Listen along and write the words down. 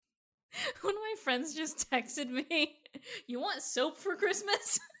One of my friends just texted me, "You want soap for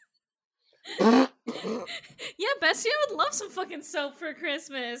Christmas?" Yeah, Bestie, I would love some fucking soap for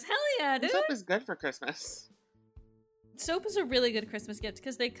Christmas. Hell yeah, dude. Soap is good for Christmas. Soap is a really good Christmas gift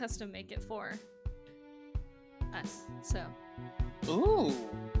because they custom make it for us. So. Ooh.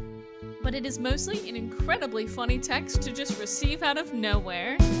 But it is mostly an incredibly funny text to just receive out of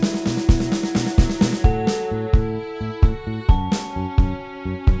nowhere.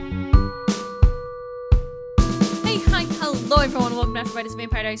 Hello everyone, welcome to AfterBite,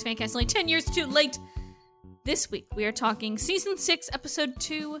 Vampire Diaries Fancast, only 10 years too late. This week we are talking Season 6, Episode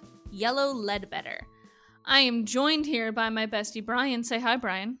 2, Yellow Ledbetter. I am joined here by my bestie Brian. Say hi,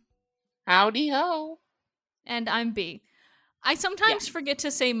 Brian. Howdy ho. And I'm B. I sometimes forget to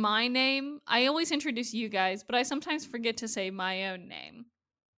say my name. I always introduce you guys, but I sometimes forget to say my own name.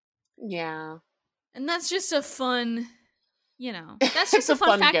 Yeah. And that's just a fun, that's just a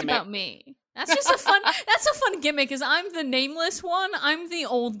fun fact gimmick about me. That's just a fun gimmick, is I'm the nameless one. I'm the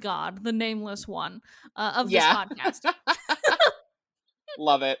old god, the nameless one of this podcast.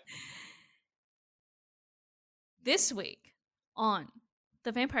 Love it. This week on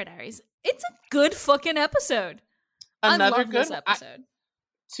The Vampire Diaries, it's a good fucking episode. Another I love good this episode.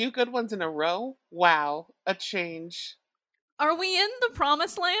 Two good ones in a row. Wow, a change. Are we in the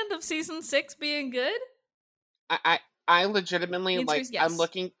promised land of season 6 being good? I legitimately yes.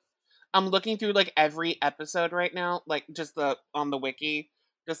 I'm looking through like every episode right now, like just on the wiki,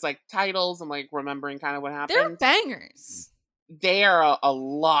 just like titles and like remembering kind of what happened. They're bangers. They are a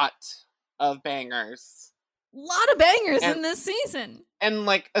lot of bangers. A lot of bangers in this season. And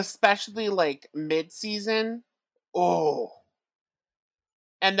like especially like mid-season. Oh.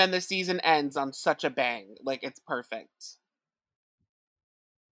 And then the season ends on such a bang. Like it's perfect.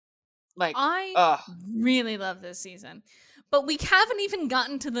 Like I really love this season. But we haven't even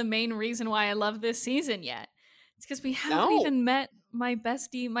gotten to the main reason why I love this season yet. It's because we haven't even met my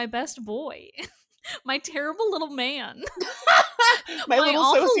bestie, my best boy. My terrible little man. my little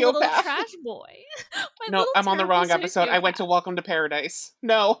awful sociopath. Little trash boy. No, I'm on the wrong episode. I went to Welcome to Paradise.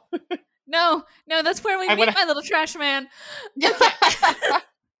 No. No, that's where we meet my little trash man. No,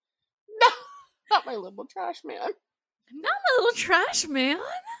 not my little trash man. Not my little trash man.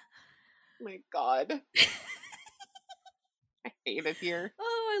 My God. I hate it here.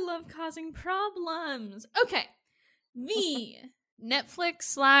 Oh, I love causing problems. Okay. The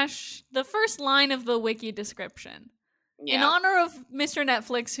Netflix / the first line of the wiki description. Yeah. In honor of Mr.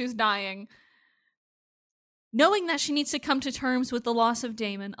 Netflix, who's dying. Knowing that she needs to come to terms with the loss of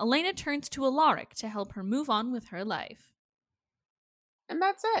Damon, Elena turns to Alaric to help her move on with her life. And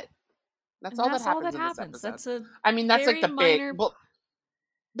that's it. That's all that happens. That's that's like the minor... big... Well,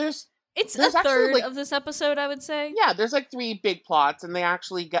 It's a third of this episode, I would say. Yeah, there's like 3 big plots, and they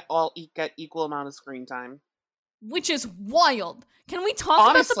actually get equal amount of screen time. Which is wild. Can we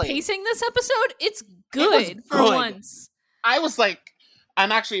talk about the pacing this episode? It's good for once. I was like,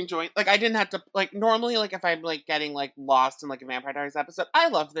 I'm actually enjoying, like, I didn't have to, like, normally, like, if I'm, like, getting, like, lost in, like, a Vampire Diaries episode, I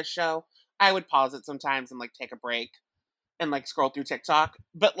love this show. I would pause it sometimes and, like, take a break and, like, scroll through TikTok.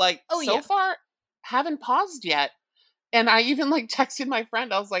 But, like, so far, haven't paused yet. And I even, like, texted my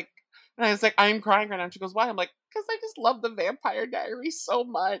friend. I was like, I'm crying right now. And she goes, why? I'm like, because I just love the Vampire Diaries so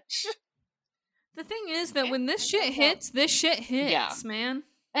much. The thing is that when this shit hits, man.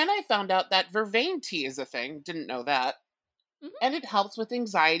 And I found out that Vervain tea is a thing. Didn't know that. Mm-hmm. And it helps with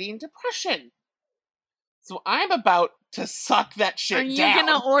anxiety and depression. So I'm about to suck that shit down. Are you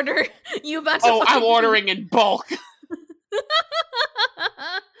gonna order? I'm ordering in bulk.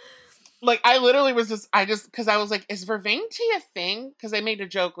 Like, I literally was because I was like, is Vervain tea a thing? Because I made a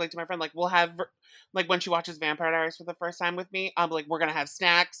joke, like, to my friend, like, we'll have, like, when she watches Vampire Diaries for the first time with me, I'm like, we're gonna have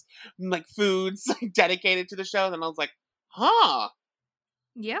snacks, like, foods, like, dedicated to the show. And then I was like, huh.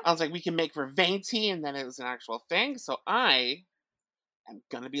 Yeah. I was like, we can make Vervain tea, and then it was an actual thing. So I am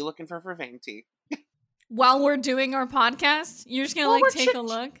gonna be looking for Vervain tea. While we're doing our podcast? You're just gonna, take a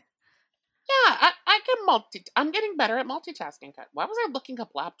look? Yeah, I can I'm getting better at multitasking. Why was I looking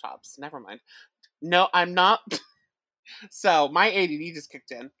up laptops? Never mind. No, I'm not. So, my ADD just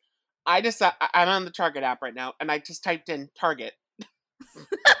kicked in. I'm on the Target app right now, and I just typed in Target in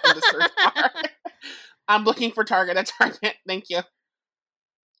the search bar. I'm looking for Target at Target. Thank you.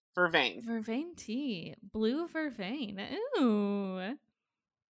 Vervain. Vervain tea. Blue Vervain. Ooh.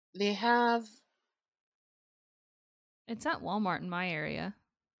 They have... It's at Walmart in my area.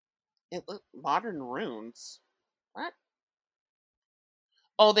 It look Modern Runes. What?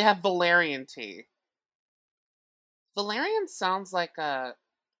 Oh, they have Valerian tea. Valerian sounds like a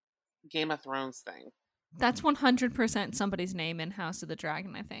Game of Thrones thing. That's 100% somebody's name in House of the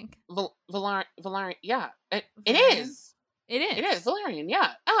Dragon, I think. Valerian, yeah. It Valerian? is. It is. It is. Valerian,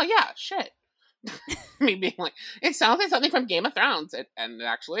 yeah. Oh, yeah, shit. Me being like, it sounds like something from Game of Thrones, and it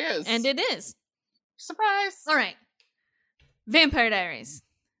actually is. And it is. Surprise. All right. Vampire Diaries.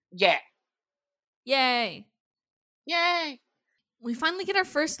 Yeah. Yay. Yay. We finally get our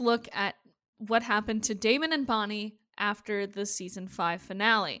first look at what happened to Damon and Bonnie after the season 5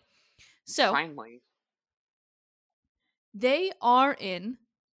 finale. So, finally, they are in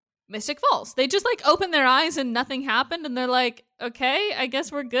Mystic Falls. They just like open their eyes and nothing happened, and they're like, okay, I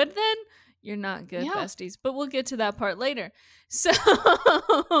guess we're good then. You're not good, besties, but we'll get to that part later. So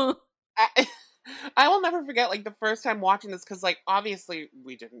I will never forget like the first time watching this, because like obviously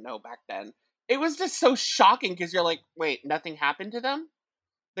we didn't know back then. It was just so shocking because you're like, wait, nothing happened to them?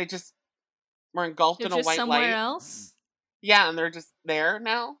 They just were engulfed in a white somewhere light. Else? Yeah, and they're just there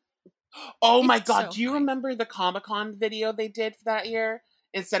now. Oh my god, so do you remember the Comic-Con video they did for that year?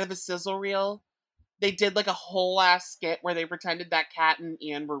 Instead of a sizzle reel, they did like a whole ass skit where they pretended that Kat and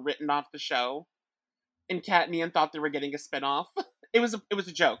Ian were written off the show. And Kat and Ian thought they were getting a spinoff. It was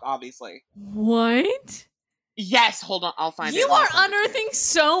a joke, obviously. What? Yes, hold on, I'll find it. You are unearthing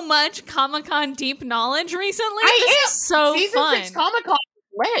so much Comic-Con deep knowledge recently. This is so Season fun. 6 Comic-Con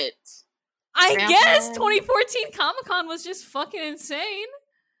lit. I guess 2014 Comic-Con was just fucking insane.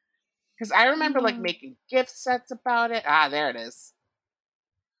 Because I remember like making gift sets about it. Ah, there it is.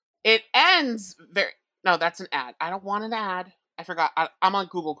 It ends very... No, that's an ad. I don't want an ad. I forgot. I'm on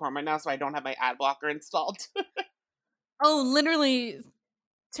Google Chrome right now, so I don't have my ad blocker installed. Oh, literally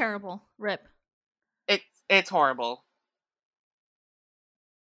terrible. Rip. It's horrible.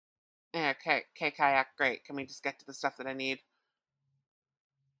 Yeah, okay, Kayak, great. Can we just get to the stuff that I need?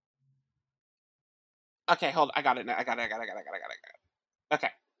 Okay, hold on. I got it. I got it. Okay.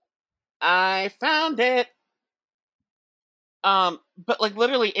 I found it. But like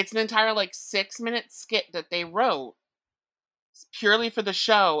literally, it's an entire like 6-minute skit that they wrote purely for the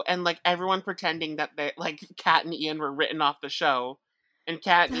show, and like everyone pretending that they like Kat and Ian were written off the show, and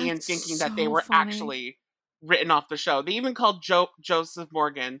Kat and Ian thinking that they were actually written off the show. They even called Joseph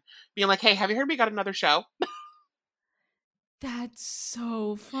Morgan, being like, "Hey, have you heard we got another show?" That's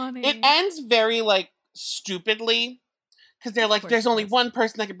so funny. It ends very like stupidly. Because they're like, there's only one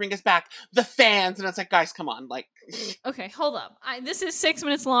person that can bring us back, the fans. And it's like, guys, come on. Like, okay, hold up. This is 6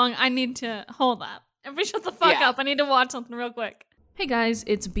 minutes long. I need to hold up. Everybody shut the fuck up. I need to watch something real quick. Hey guys,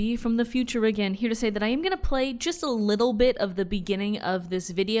 it's B from the future again, here to say that I am going to play just a little bit of the beginning of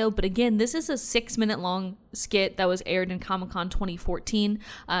this video, but again, this is a 6-minute long skit that was aired in Comic-Con 2014.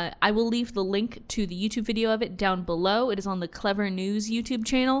 I will leave the link to the YouTube video of it down below. It is on the Clever News YouTube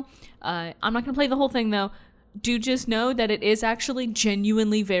channel. I'm not going to play the whole thing though. Do just know that it is actually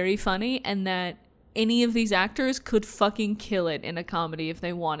genuinely very funny, and that any of these actors could fucking kill it in a comedy if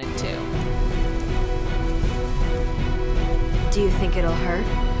they wanted to. Do you think it'll hurt?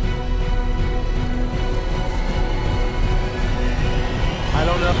 I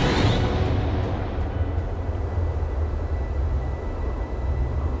don't know.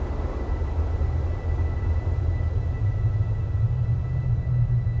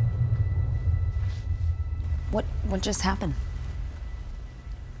 What just happened?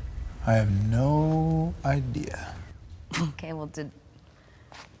 I have no idea. Okay, well, did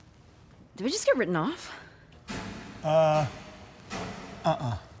we just get written off? I've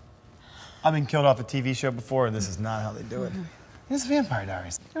been killed off a TV show before, and this is not how they do it. This is Vampire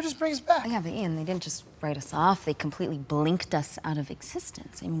Diaries. They'll just bring us back. Yeah, but Ian, they didn't just write us off. They completely blinked us out of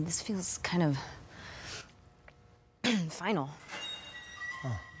existence. I mean, this feels kind of final. Huh.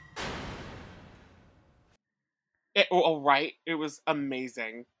 Right. It was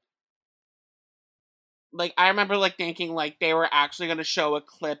amazing. Like, I remember, like, thinking, like, they were actually going to show a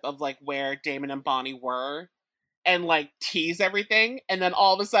clip of, like, where Damon and Bonnie were and, like, tease everything. And then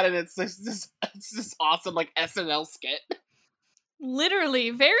all of a sudden it's this awesome, like, SNL skit. Literally,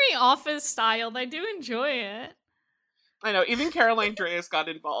 very Office styled. I do enjoy it. I know. Even Caroline Dreyes got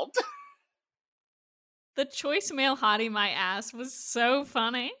involved. The choice male hottie my ass was so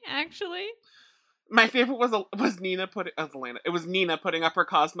funny, actually. My favorite was Nina putting up her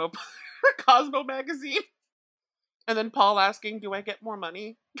Cosmo magazine, and then Paul asking, "Do I get more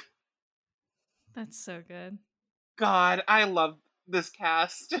money?" That's so good. God, I love this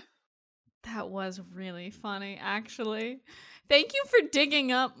cast. That was really funny, actually. Thank you for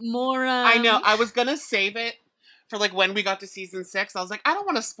digging up more. I know. I was gonna save it for like when we got to season 6. I was like, I don't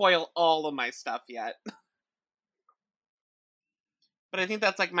want to spoil all of my stuff yet. But I think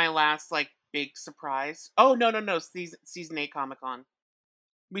that's like my last like big surprise. Oh no, season 8 Comic-Con.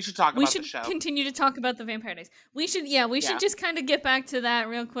 We should talk about the show. We should continue to talk about the Vampire Diaries. We should just kind of get back to that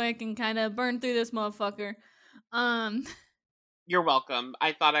real quick and kind of burn through this motherfucker. You're welcome.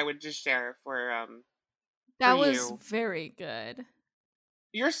 I thought I would just share that was you. Very good.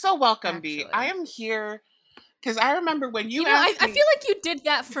 You're so welcome, B. I am here because I remember when you asked me. I feel like you did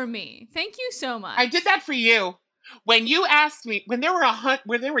that for me. Thank you so much. I did that for you. When you asked me, when there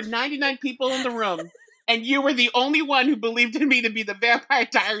were 99 people in the room, and you were the only one who believed in me to be the Vampire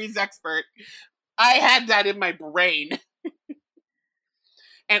Diaries expert, I had that in my brain.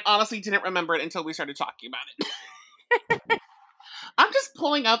 And honestly didn't remember it until we started talking about it. I'm just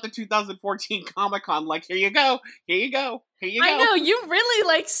pulling out the 2014 Comic-Con like, here you go. I know, you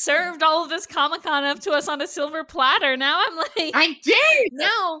really served all of this Comic-Con up to us on a silver platter. Now I'm like... I did!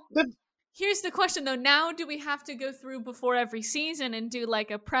 Now... Here's the question, though. Now, do we have to go through before every season and do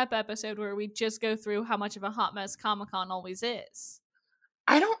a prep episode where we just go through how much of a hot mess Comic-Con always is?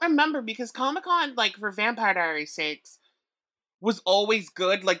 I don't remember because Comic-Con, for Vampire Diaries' sakes, was always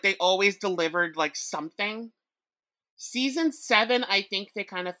good. They always delivered, something. Season 7, I think they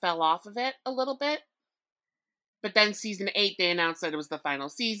kind of fell off of it a little bit. But then season 8, they announced that it was the final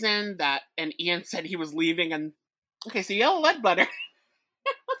season, and Ian said he was leaving, and... Okay, so Yellow Ledbetter...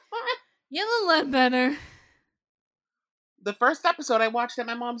 Yellow Ledbetter. The first episode I watched at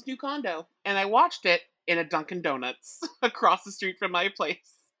my mom's new condo, and I watched it in a Dunkin' Donuts across the street from my place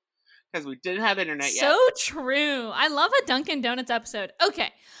because we didn't have internet yet. So true. I love a Dunkin' Donuts episode.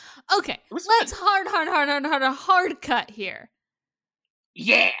 Okay. Let's hard cut here.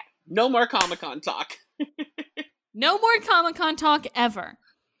 Yeah. No more Comic-Con talk. No more Comic-Con talk ever.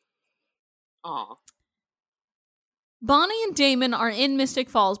 Aw. Bonnie and Damon are in Mystic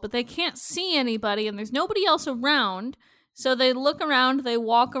Falls, but they can't see anybody, and there's nobody else around. So they look around, they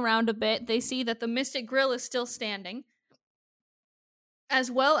walk around a bit, they see that the Mystic Grill is still standing, as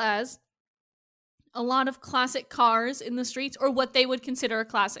well as a lot of classic cars in the streets, or what they would consider a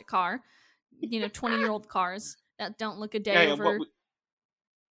classic car. 20-year-old cars that don't look a day over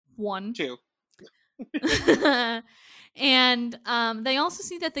 1. 2. And they also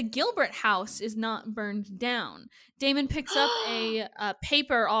see that the Gilbert house is not burned down. Damon picks up a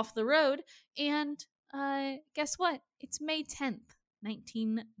paper off the road, and guess what? It's May 10th,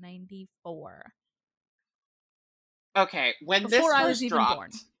 1994. Okay, when Before this I first was even dropped,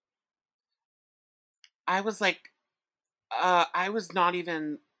 born. I was I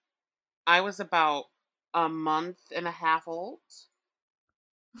was about a month and a half old.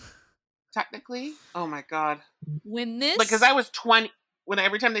 Technically. Oh my god. When this... Because I was 20...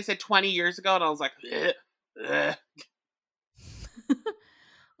 Every time they said 20 years ago, and I was like... Ugh.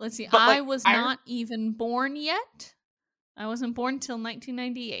 Let's see. I was not even born yet. I wasn't born until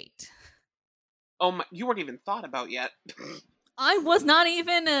 1998. Oh my... You weren't even thought about yet. I was not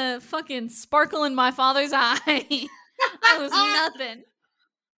even a fucking sparkle in my father's eye. I was nothing.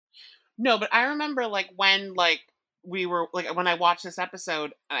 No, but I remember, when, we were when I watched this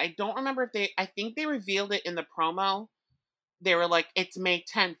episode, I don't remember if I think they revealed it in the promo. They were like, it's May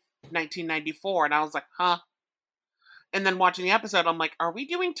 10th, 1994. And I was like, huh? And then watching the episode, I'm like, are we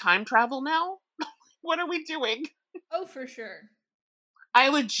doing time travel now? What are we doing? Oh, for sure. I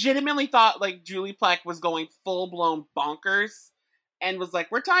legitimately thought Julie Plec was going full blown bonkers and was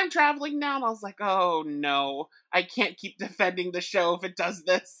like, we're time traveling now. And I was like, oh no, I can't keep defending the show if it does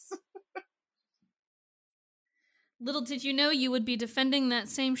this. Little did you know you would be defending that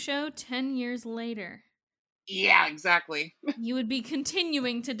same show 10 years later. Yeah, exactly. You would be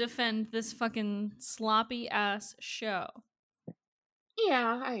continuing to defend this fucking sloppy-ass show.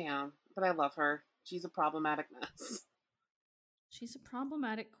 Yeah, I am. But I love her. She's a problematic mess. She's a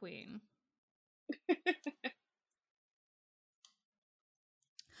problematic queen.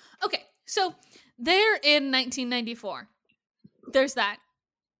 Okay, so they're in 1994. There's that.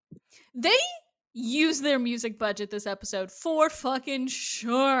 They use their music budget this episode for fucking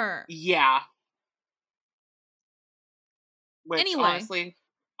sure. Yeah. Which, anyway, honestly,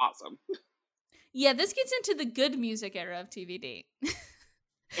 awesome. Yeah, this gets into the good music era of TVD. It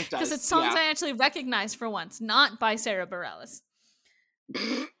does. Because it's songs I actually recognize for once, not by Sarah Bareilles.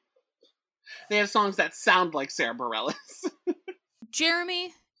 They have songs that sound like Sarah Bareilles.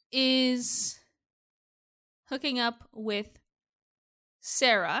 Jeremy is hooking up with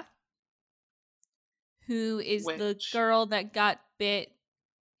Sarah, who is the girl that got bit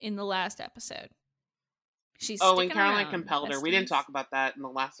in the last episode. She's and Caroline compelled her. We didn't talk about that in the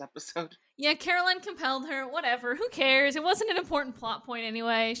last episode. Yeah, Caroline compelled her. Whatever. Who cares? It wasn't an important plot point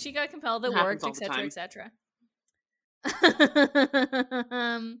anyway. She got compelled at work, etc., etc.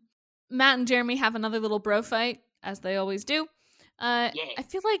 Matt and Jeremy have another little bro fight, as they always do. Yeah. I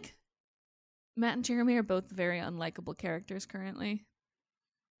feel like Matt and Jeremy are both very unlikable characters currently.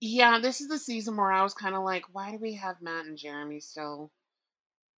 Yeah, this is the season where I was kind of like, why do we have Matt and Jeremy still?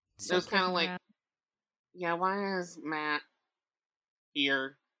 It was kind of kicking like, around. yeah, why is Matt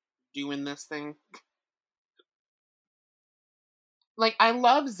here doing this thing? Like, I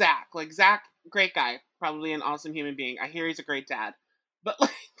love Zach. Like, Zach, great guy. Probably an awesome human being. I hear he's a great dad. But, like,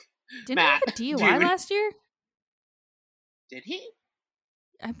 Didn't Matt, he have a DUI dude. last year? Did he?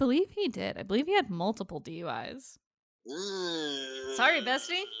 I believe he did. I believe he had multiple DUIs. Sorry,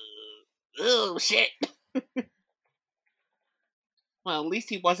 bestie. Oh, shit. Well, at least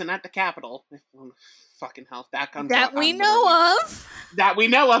he wasn't at the Capitol. Fucking hell, if that comes out. That we know of. That we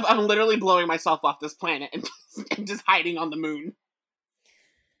know of. I'm literally blowing myself off this planet and just hiding on the moon.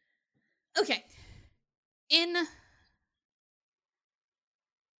 Okay. In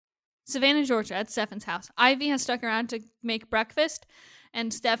Savannah, Georgia, at Stefan's house, Ivy has stuck around to make breakfast,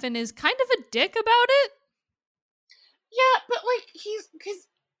 and Stefan is kind of a dick about it. Yeah, but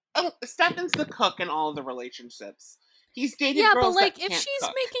like Stefan's the cook in all of the relationships. He's dated girls but like that if can't she's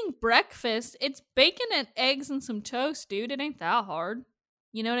cook. making breakfast, it's bacon and eggs and some toast, dude. It ain't that hard.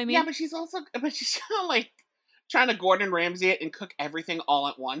 You know what I mean? Yeah, but she's kind of like trying to Gordon Ramsay it and cook everything all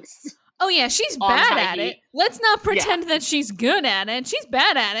at once. Oh yeah, she's On bad high at heat. it. Let's not pretend that she's good at it. She's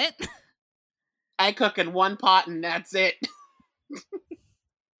bad at it. I cook in one pot and that's it.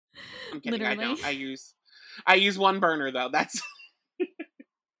 I'm kidding. Literally. I don't. I use one burner though. That's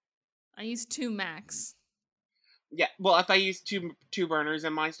I use 2 max. yeah. Well, if I use two burners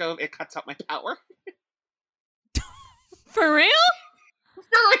in my stove, it cuts out my power. For real?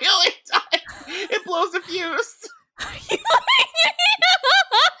 For real, it does. It blows a fuse.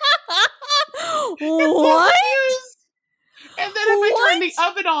 What? And then if I turn the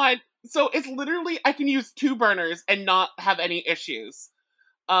oven on, so it's literally, I can use 2 burners and not have any issues.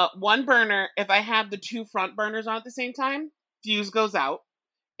 One burner, if I have the 2 front burners on at the same time, fuse goes out.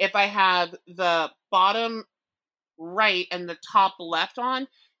 If I have the bottom right and the top left on,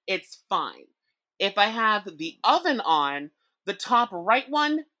 it's fine. If I have the oven on, the top right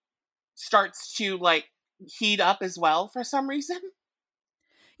one starts to like heat up as well for some reason.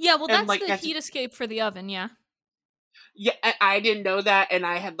 Yeah, well, And, that's like, the heat escape for the oven, yeah. Yeah, I didn't know that, and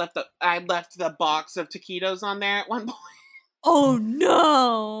I had left the box of taquitos on there at one point. Oh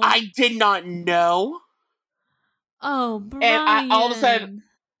no! I did not know. Oh, Brian. And all of a sudden,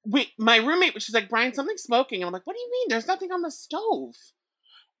 my roommate, she's like, Brian, something's smoking. And I'm like, what do you mean? There's nothing on the stove.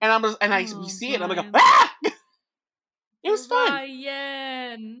 And we see it, and I'm like, ah! It was fun.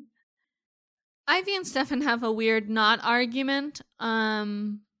 Brian. Ivy and Stefan have a weird not argument.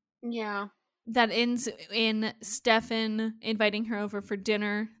 Yeah. That ends in Stefan inviting her over for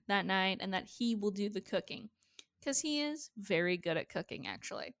dinner that night, and that he will do the cooking. Because he is very good at cooking,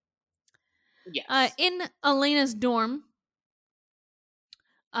 actually. Yes. In Elena's dorm,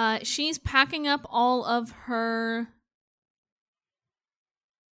 she's packing up all of her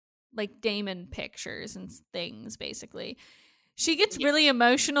like Damon pictures and things, basically. She gets really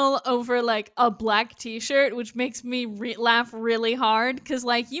emotional over like a black t-shirt, which makes me laugh really hard because,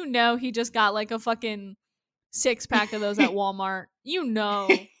 like, he just got like a fucking 6-pack of those at Walmart. Yeah.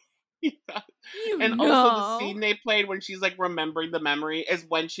 Also the scene they played when she's like remembering the memory is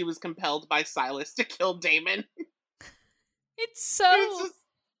when she was compelled by Silas to kill Damon. It's so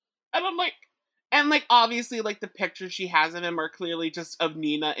and I'm like, and like obviously like the pictures she has of him are clearly just of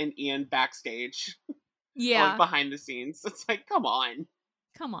Nina and Ian backstage. Yeah. Like behind the scenes. It's like, come on.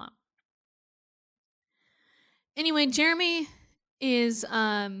 Anyway, Jeremy is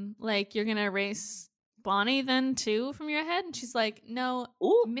like, you're gonna erase Bonnie then too from your head? And she's like, no,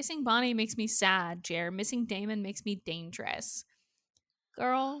 Ooh. Missing Bonnie makes me sad, Jer. Missing Damon makes me dangerous.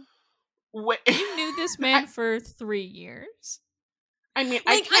 Girl, you knew this man for 3 years. I mean,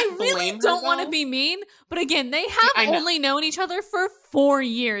 like, I really don't want to be mean, but again, they have only known each other for 4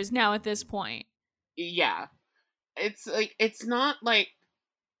 years now at this point. Yeah. It's like, it's not like,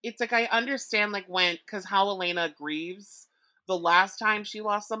 it's like I understand like because how Elena grieves. The last time she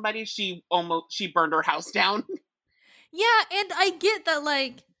lost somebody, she burned her house down. Yeah, and I get that,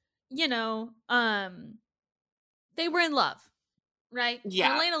 like, they were in love, right?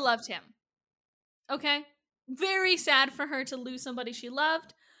 Yeah. Elena loved him. Okay? Very sad for her to lose somebody she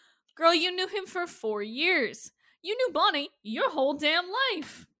loved. Girl, you knew him for 4 years. You knew Bonnie your whole damn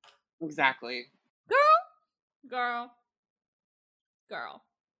life. Exactly. Girl.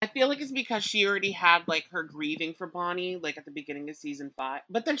 I feel like it's because she already had, like, her grieving for Bonnie, like, at the beginning of season 5.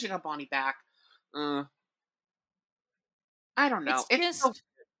 But then she got Bonnie back. I don't know. It's just...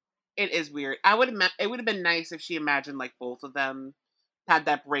 It is weird. It would have been nice if she imagined like both of them had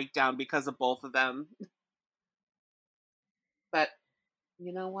that breakdown because of both of them. But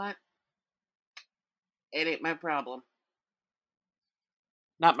you know what? It ain't my problem.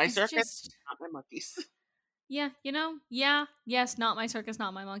 Not my circus, not my monkeys. Yeah, yes, not my circus,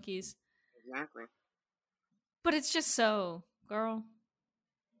 not my monkeys. Exactly. But it's just so, girl.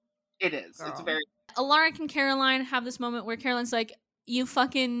 It is. Girl. It's very... Alaric and Caroline have this moment where Caroline's like, you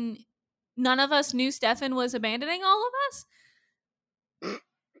fucking... None of us knew Stefan was abandoning all of us?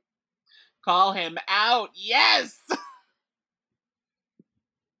 Call him out, yes!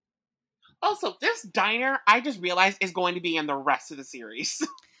 Also, this diner, I just realized, is going to be in the rest of the series.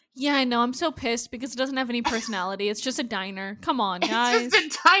 Yeah, I know. I'm so pissed because it doesn't have any personality. It's just a diner. Come on, guys. It's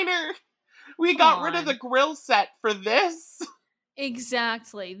just a diner. We got rid of the grill set for this.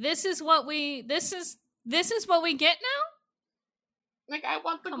 Exactly. This is what we get now? Like, I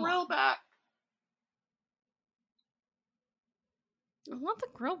want the grill back. I want the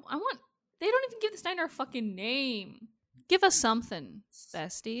grill. They don't even give this diner a fucking name. Give us something,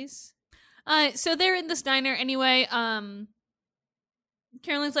 besties. So they're in this diner anyway.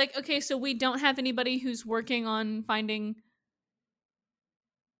 Caroline's like, okay, so we don't have anybody who's working on finding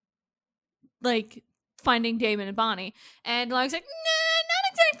Damon and Bonnie. And Lark's like, nah,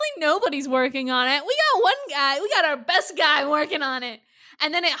 not exactly. Nobody's working on it. We got one guy. We got our best guy working on it.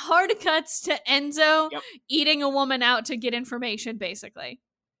 And then it hard cuts to Enzo eating a woman out to get information, basically.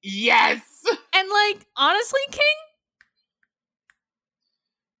 Yes! And honestly, King?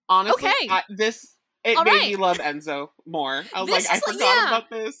 Honestly, okay. It made me love Enzo more. I was I forgot about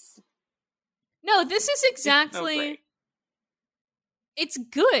this. No, this is exactly... It's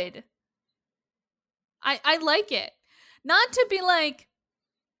good. I like it. Not to be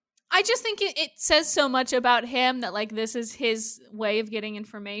I just think it says so much about him that this is his way of getting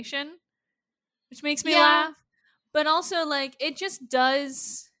information, which makes me laugh. But also it just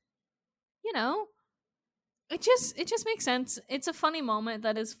does, it just makes sense. It's a funny moment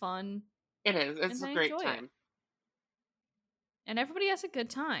that is fun. It is. It's a great time. And everybody has a good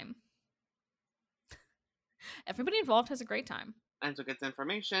time. Everybody involved has a great time. Enzo gets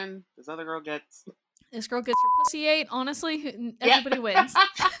information. This other girl gets... This girl gets her pussy ate. Honestly, everybody wins.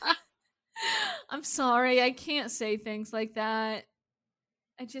 I'm sorry. I can't say things like that.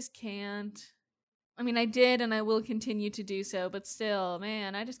 I just can't. I mean, I did and I will continue to do so, but still,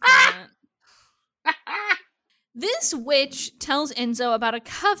 man, I just can't. This witch tells Enzo about a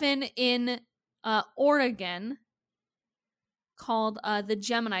coven in Oregon called the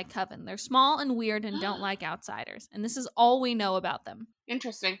Gemini Coven. They're small and weird and don't like outsiders. And this is all we know about them.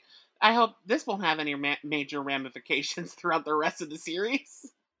 Interesting. I hope this won't have any major ramifications throughout the rest of the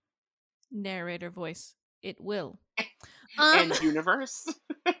series. Narrator voice. It will. And universe.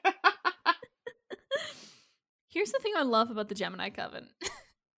 Here's the thing I love about the Gemini Coven.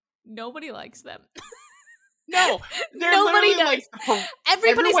 Nobody likes them. No, nobody does.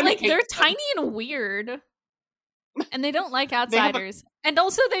 Everybody's they're tiny and weird. And they don't like outsiders. And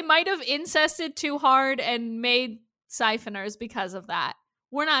also they might have incested too hard and made siphoners because of that.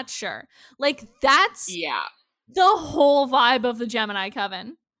 We're not sure. That's the whole vibe of the Gemini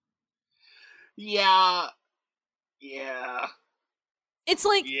Coven. Yeah. It's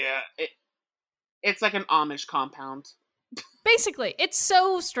it's like an Amish compound. Basically, it's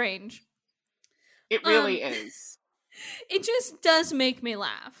so strange. It really is. It just does make me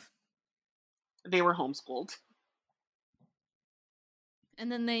laugh. They were homeschooled. And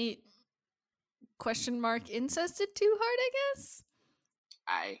then they incested too hard, I guess?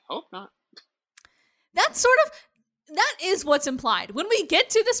 I hope not. That is what's implied. When we get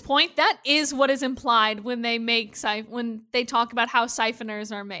to this point, that is what is implied when they when they talk about how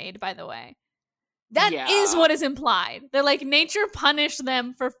siphoners are made, by the way. That is what is implied. They're nature punished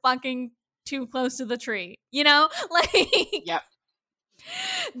them for fucking too close to the tree. Yep.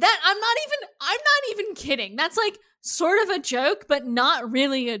 That I'm not even kidding. That's sort of a joke, but not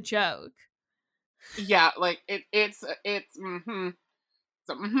really a joke. Yeah, it's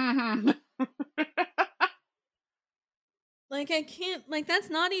I can't, that's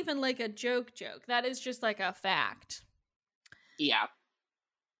not even a joke. That is just a fact. Yeah.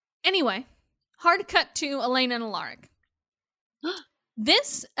 Anyway, hard cut to Elena and Alaric.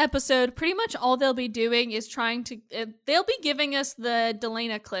 This episode, pretty much all they'll be doing is they'll be giving us the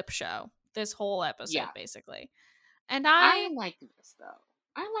Delena clip show this whole episode, basically. And I like this, though.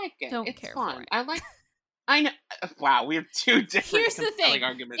 I like it. Don't care fun. for it. I know. Wow, we have two different Here's the thing.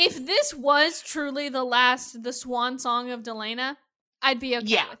 arguments. If this was truly the swan song of Delena, I'd be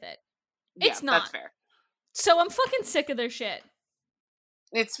okay with it. It's not. That's fair. So I'm fucking sick of their shit.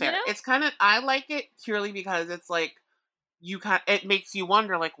 It's fair. You know? It's kind of, I like it purely because it's like, it makes you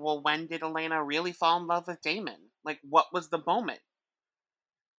wonder, like, well, when did Elena really fall in love with Damon? Like, what was the moment?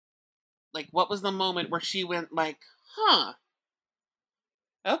 Like, what was the moment where she went like, huh,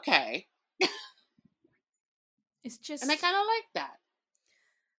 okay. It's just... And I kind of like that.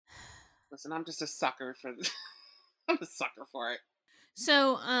 Listen, I'm just a sucker for this. I'm a sucker for it.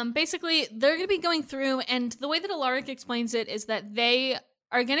 So, basically, they're going to be going through, and the way that Alaric explains it is that they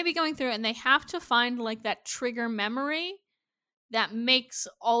are going to be going through, and they have to find, like, that trigger memory that makes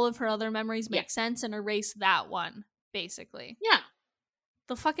all of her other memories make sense and erase that one, basically. Yeah.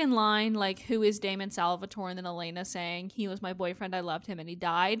 The fucking line, like, who is Damon Salvatore, and then Elena saying, he was my boyfriend, I loved him, and he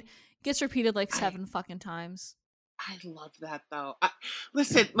died, gets repeated, like, 7 fucking times. I love that, though.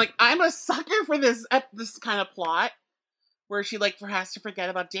 Listen, like, I'm a sucker for this kind of plot where she, like, has to forget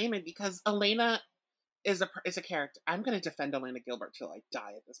about Damon, because Elena is a character. I'm going to defend Elena Gilbert till I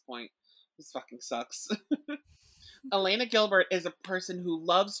die at this point. This fucking sucks. Elena Gilbert is a person who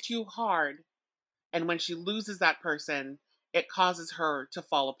loves too hard, and when she loses that person, it causes her to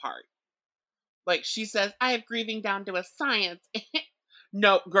fall apart. Like, she says, I have grieving down to a science.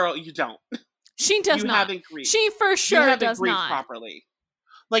 No, girl, you don't. She does you not. Haven't grieved. She for sure you haven't does grieved not. properly.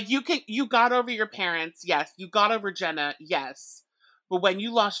 Like, you got over your parents, yes. You got over Jenna, yes. But when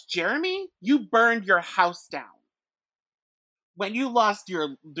you lost Jeremy, you burned your house down. When you lost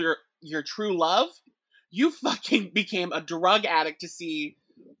your true love, you fucking became a drug addict to see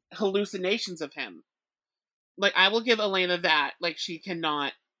hallucinations of him. Like, I will give Elena that. Like, she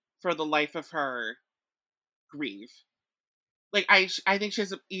cannot, for the life of her, grieve. Like, I think she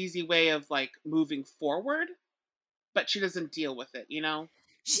has an easy way of, like, moving forward, but she doesn't deal with it, you know?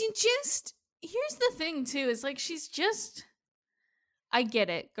 She just... Here's the thing, too, is, like, she's just... I get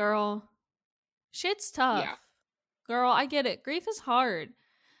it, girl. Shit's tough. Yeah. Girl, I get it. Grief is hard.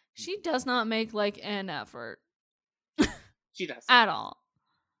 She does not make, like, an effort. She doesn't. At all.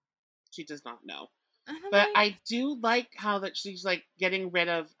 She does not know. like... But I do like how that she's, like, getting rid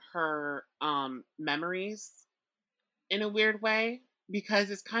of her memories in a weird way, because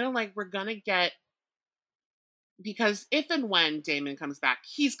it's kind of like we're gonna get, because if and when Damon comes back,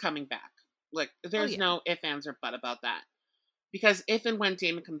 he's coming back. Like, there's no ifs, ands, or but about that. Because if and when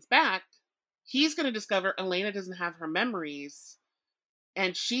Damon comes back, he's going to discover Elena doesn't have her memories,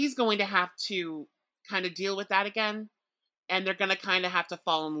 and she's going to have to kind of deal with that again, and they're going to kind of have to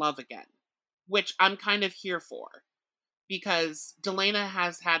fall in love again, which I'm kind of here for, because Delana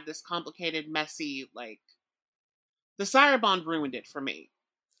has had this complicated, messy, like, the Sire Bond ruined it for me.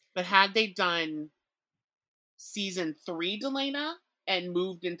 But had they done season 3 Delana and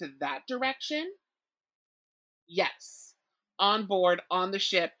moved into that direction, yes. On board, on the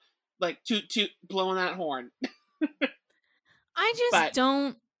ship, like, toot toot, blowing that horn. I just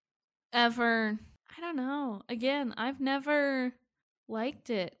don't ever... I don't know. Again, I've never liked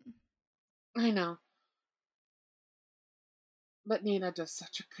it. I know. But Nina does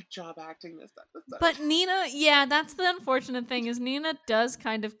such a good job acting this episode. But Nina, yeah, that's the unfortunate thing, is Nina does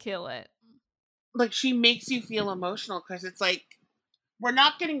kind of kill it. Like, she makes you feel emotional, because it's like, we're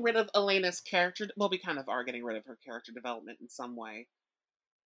not getting rid of Elena's character. Well, we kind of are getting rid of her character development in some way.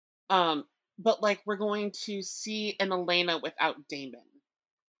 But, like, we're going to see an Elena without Damon.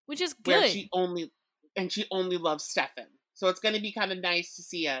 Which is good. Where she only loves Stefan. So it's going to be kind of nice to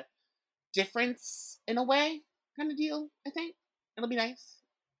see a difference in a way kind of deal, I think. It'll be nice.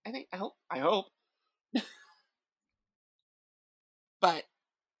 I think. I hope. But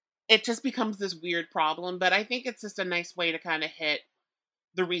it just becomes this weird problem. But I think it's just a nice way to kind of hit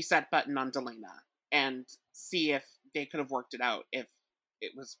the reset button on Delana and see if they could have worked it out, if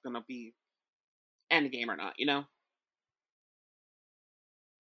it was going to be endgame or not, you know?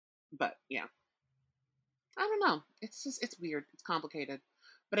 But, yeah. I don't know. It's weird. It's complicated.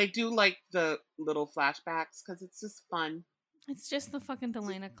 But I do like the little flashbacks, because it's just fun. It's just the fucking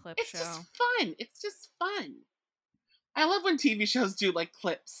Delana clip show. It's just fun. It's just fun. I love when TV shows do, like,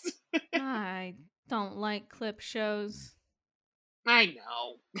 clips. I don't like clip shows. I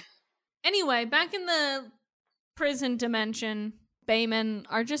know. Anyway, back in the prison dimension, Baymen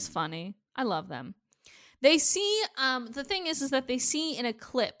are just funny. I love them. They see, the thing is that they see an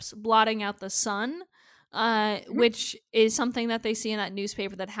eclipse blotting out the sun, which is something that they see in that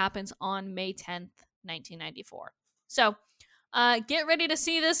newspaper that happens on May 10th, 1994. So, get ready to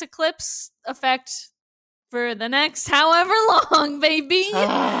see this eclipse effect for the next however long, baby.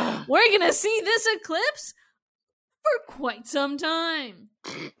 We're gonna see this eclipse for quite some time.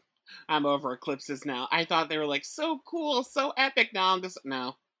 I'm over eclipses now. I thought they were, like, so cool, so epic. Now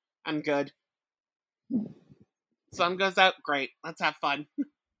I'm good. Sun goes out, great. Let's have fun.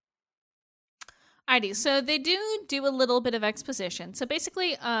 Alrighty, so they do a little bit of exposition. So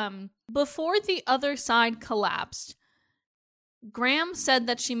basically, before the other side collapsed, Graham said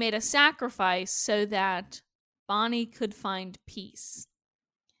that she made a sacrifice so that Bonnie could find peace.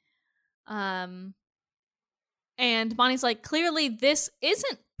 And Bonnie's like, clearly this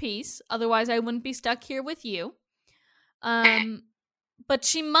isn't peace, otherwise I wouldn't be stuck here with you. But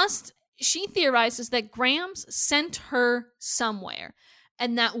she theorizes that Grams sent her somewhere,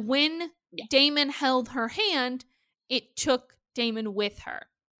 and that when Damon held her hand, it took Damon with her.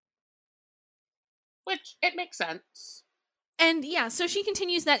 Which, it makes sense. And yeah, so she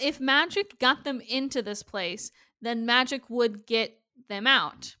continues that if magic got them into this place, then magic would get them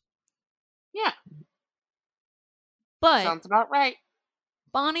out. Yeah. But sounds about right.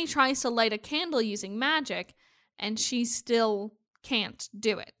 Bonnie tries to light a candle using magic, and she still can't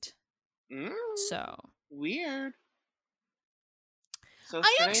do it. So weird. So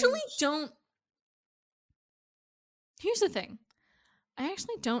I actually don't. Here's the thing. I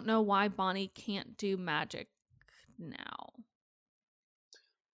actually don't know why Bonnie can't do magic now.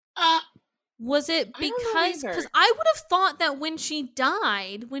 Was it because I would have thought that when she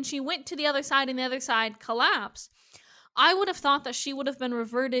died, when she went to the other side and the other side collapsed, I would have thought that she would have been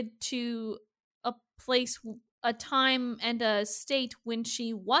reverted to a place, a time and a state when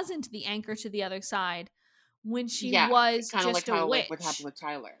she wasn't the anchor to the other side, when she was just like a witch. What happened with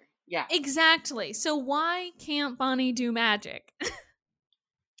Tyler. Yeah. Exactly. So why can't Bonnie do magic?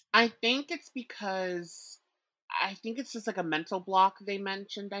 I think it's because it's just like a mental block they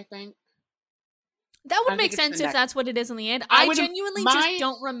mentioned, I think. That would make sense if that's what it is in the end. I genuinely just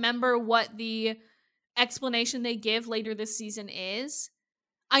don't remember what the explanation they give later this season is.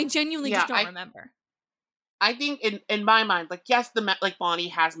 I genuinely just don't remember. I think in my mind, like, yes, like Bonnie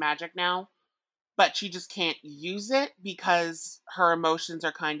has magic now, but she just can't use it because her emotions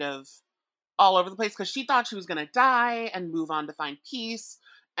are kind of all over the place because she thought she was going to die and move on to find peace.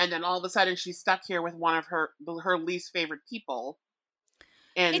 And then all of a sudden she's stuck here with one of her least favorite people.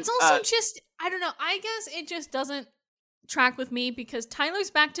 And it's also just, I don't know, I guess it just doesn't track with me because Tyler's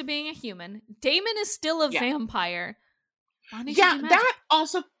back to being a human. Damon is still a vampire. Bonnie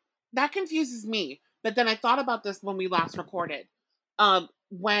that confuses me. But then I thought about this when we last recorded.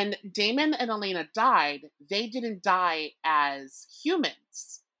 When Damon and Elena died, they didn't die as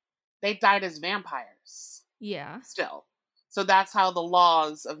humans. They died as vampires. Yeah. Still. So that's how the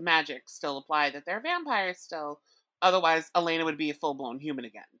laws of magic still apply, that they're vampires still. Otherwise, Elena would be a full-blown human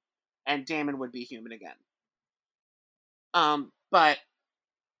again. And Damon would be human again. But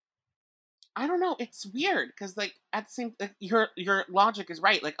I don't know. It's weird because, like, at the same, like, your logic is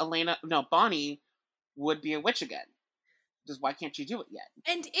right. Like, Bonnie would be a witch again. Just why can't she do it yet?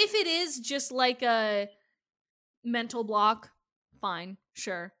 And if it is just like a mental block, fine,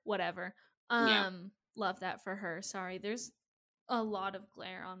 sure, whatever. Love that for her. Sorry, there's a lot of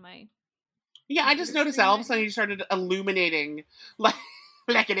glare on my. Yeah, I just noticed that all of a sudden you started illuminating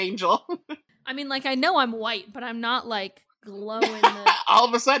like an angel. I mean, like, I know I'm white, but I'm not like glow in the. All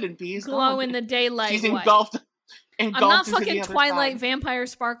of a sudden, Bee's glow in the daylight. She's engulfed. I'm not fucking Twilight Vampire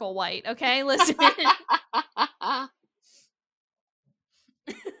Sparkle White. Okay, listen.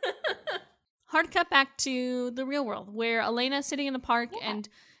 Hard cut back to the real world where Elena's sitting in the park and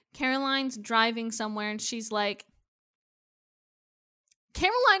Caroline's driving somewhere, and she's like.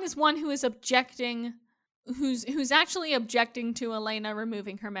 Caroline is one who is objecting, who's actually objecting to Elena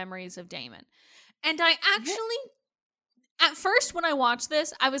removing her memories of Damon. And I actually, at first when I watched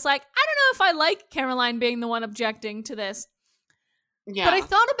this, I was like, I don't know if I like Caroline being the one objecting to this. Yeah. But I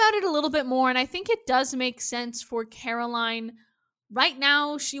thought about it a little bit more, and I think it does make sense for Caroline. Right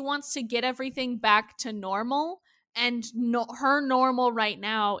now, she wants to get everything back to normal, and her normal right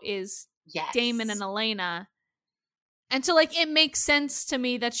now is Damon and Elena. And so, like, it makes sense to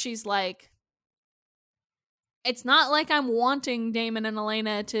me that she's like, it's not like I'm wanting Damon and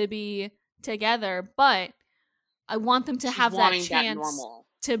Elena to be together, but I want them to have that chance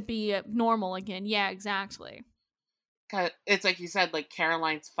to be normal again. Yeah, exactly. It's like you said, like,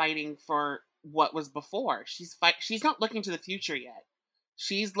 Caroline's fighting for what was before. She's not looking to the future yet.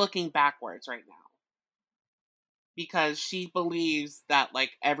 She's looking backwards right now. Because she believes that,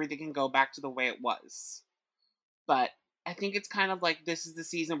 like, everything can go back to the way it was. But I think it's kind of like this is the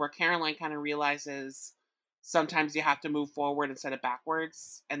season where Caroline kind of realizes sometimes you have to move forward instead of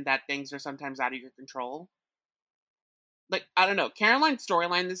backwards, and that things are sometimes out of your control. Like, I don't know. Caroline's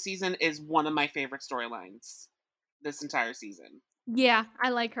storyline this season is one of my favorite storylines this entire season. Yeah, I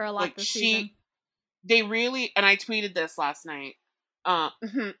like her a lot this season. They really, and I tweeted this last night.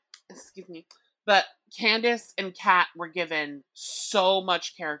 Excuse me. But Candace and Kat were given so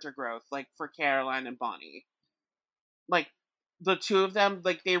much character growth, like for Caroline and Bonnie. Like the two of them,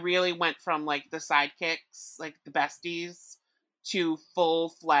 like they really went from like the sidekicks, like the besties, to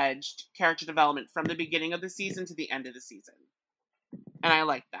full-fledged character development from the beginning of the season to the end of the season. And I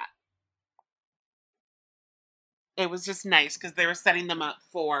like that. It was just nice because they were setting them up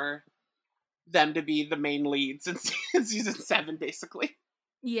for them to be the main leads in season 7, basically.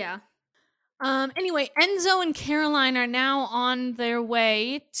 Yeah. Anyway, Enzo and Caroline are now on their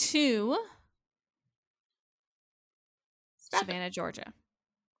way to Savannah, Georgia.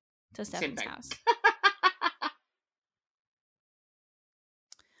 To Stefan's house.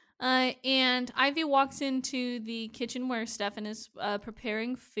 And Ivy walks into the kitchen where Stefan is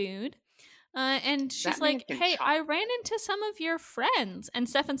preparing food. And she's like, hey, I ran into some of your friends. And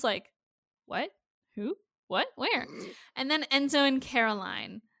Stefan's like, what? Who? What? Where? And then Enzo and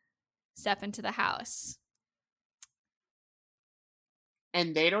Caroline step into the house.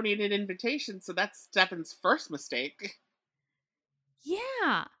 And they don't need an invitation, so that's Stefan's first mistake.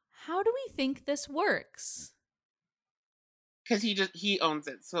 Yeah. How do we think this works? Because he owns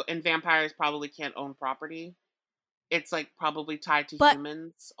it. So, and vampires probably can't own property. It's like probably tied to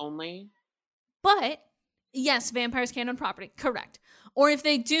humans only. But yes, vampires can't own property. Correct. Or if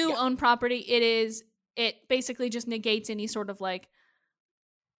they do own property, it basically just negates any sort of like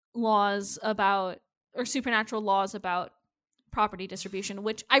laws about, or supernatural laws about property distribution,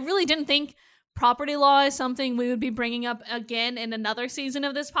 which I really didn't think property law is something we would be bringing up again in another season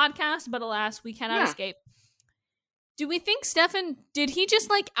of this podcast, but alas, we cannot escape. Do we think Stefan, did he just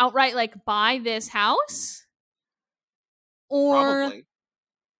like outright like buy this house? Or probably.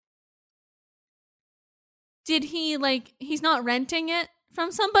 Did he like, he's not renting it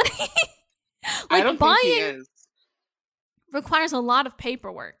from somebody? I don't think he is. Requires a lot of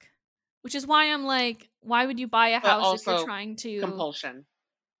paperwork, which is why I'm like, why would you buy a house if you're trying to compulsion?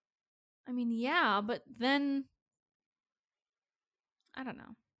 I mean, yeah, but then I don't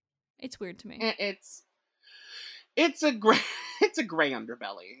know. It's weird to me. It's a gray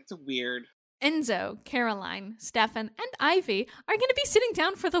underbelly. It's weird. Enzo, Caroline, Stefan, and Ivy are going to be sitting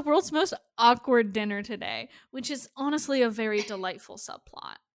down for the world's most awkward dinner today, which is honestly a very delightful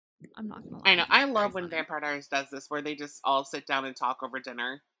subplot. I'm not going to lie. I know. I love when Vampire Diaries does this, where they just all sit down and talk over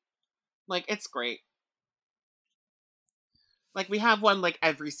dinner. Like, it's great. Like, we have one, like,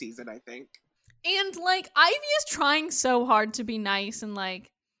 every season, I think. And, like, Ivy is trying so hard to be nice and, like...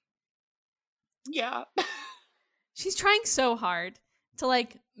 Yeah. She's trying so hard to,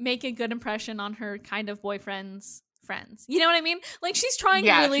 like, make a good impression on her kind of boyfriend's friends. You know what I mean? Like, she's trying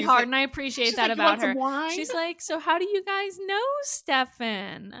really hard, like, and I appreciate that about her. She's like, so how do you guys know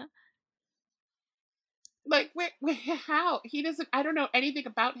Stefan? Like, wait, how? He doesn't, I don't know anything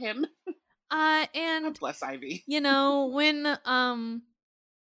about him. And God bless Ivy. You know, when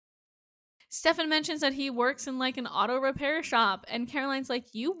Stefan mentions that he works in like an auto repair shop, and Caroline's like,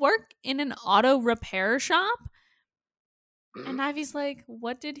 you work in an auto repair shop? And Ivy's like,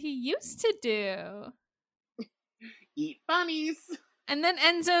 what did he used to do? Eat bunnies. And then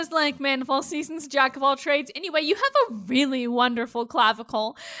Enzo's like, man of all seasons, jack of all trades. Anyway, you have a really wonderful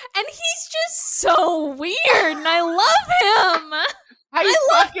clavicle. And he's just so weird, and I love him. I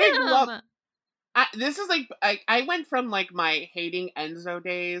love him. This is like, I went from like my hating Enzo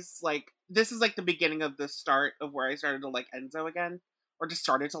days, like, this is like the beginning of the start of where I started to like Enzo again, or just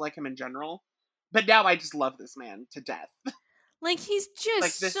started to like him in general. But now I just love this man to death. Like, he's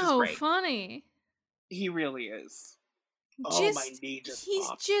just like, so funny. He really is. My knee just He's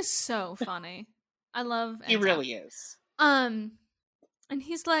popped. Just so funny. I love Enzo. He really is. And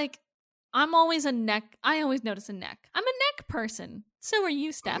he's like, I always notice a neck. I'm a neck person. So are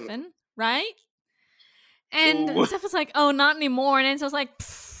you, Stefan, right? And Stefan's like, oh, not anymore. And Enzo's like,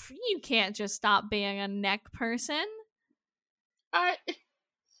 you can't just stop being a neck person.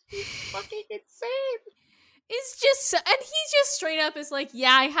 He's fucking insane. It's just, and he just straight up is like,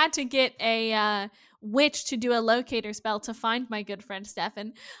 yeah, I had to get a witch to do a locator spell to find my good friend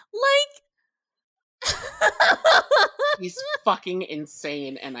Stefan. Like, he's fucking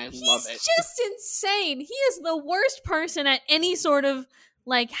insane, and I love it. He's just insane. He is the worst person at any sort of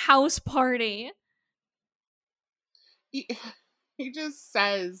like house party. He just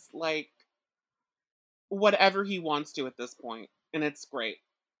says like whatever he wants to at this point, and it's great.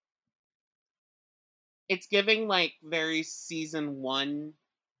 It's giving like very season 1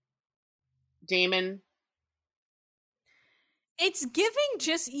 Damon. It's giving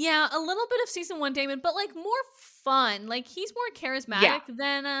just, a little bit of season 1 Damon, but like more fun. Like, he's more charismatic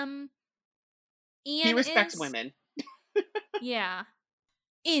than Ian. He respects women. Yeah.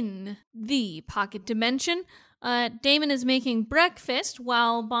 in the pocket dimension, Damon is making breakfast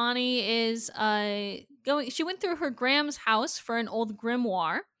while Bonnie is she went through her Graham's house for an old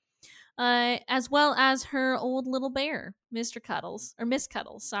grimoire, as well as her old little bear, Mr. Cuddles, or Miss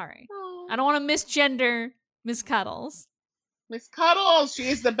Cuddles, sorry. Aww. I don't want to misgender Miss Cuddles. Miss Cuddles, she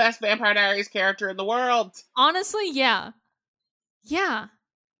is the best Vampire Diaries character in the world. Honestly, yeah. Yeah.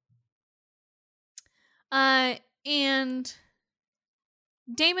 And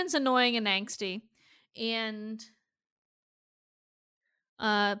Damon's annoying and angsty, and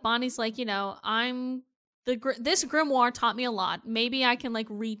Bonnie's like, this grimoire taught me a lot. Maybe I can like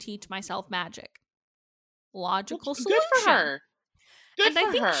reteach myself magic. Logical solution. Good for her. And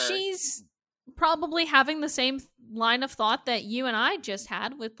I think she's probably having the same line of thought that you and I just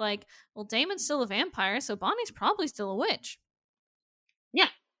had with like, well, Damon's still a vampire, so Bonnie's probably still a witch. Yeah.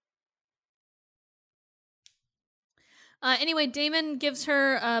 Anyway, Damon gives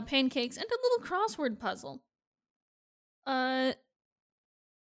her pancakes and a little crossword puzzle. And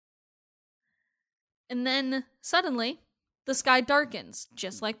then suddenly, the sky darkens,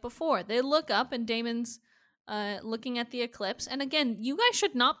 just like before. They look up, and Damon's looking at the eclipse. And again, you guys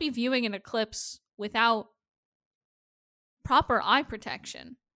should not be viewing an eclipse without proper eye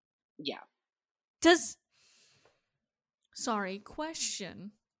protection. Yeah. Sorry,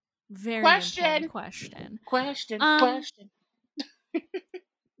 question. Very important question. Question.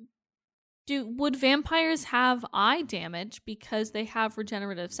 Would vampires have eye damage because they have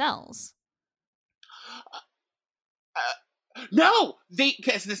regenerative cells? No,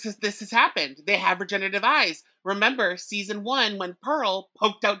 because this has happened. They have regenerative eyes. Remember season 1 when Pearl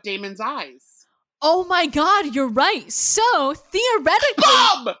poked out Damon's eyes. Oh my god, you're right. So, theoretically,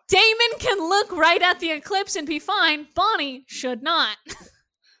 Boom! Damon can look right at the eclipse and be fine. Bonnie should not.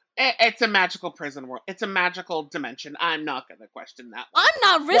 It's a magical prison world. It's a magical dimension. I'm not going to question that one. I'm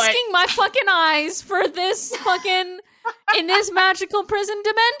not risking my fucking eyes for this fucking... in this magical prison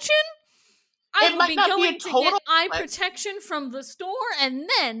dimension? I will be going to get eye protection from the store, and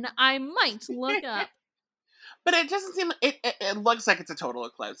then I might look up. But it doesn't seem... It looks like it's a total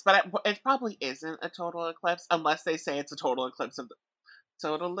eclipse, but it probably isn't a total eclipse, unless they say it's a total eclipse of the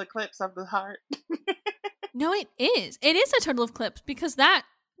heart. No, it is. It is a total eclipse, because that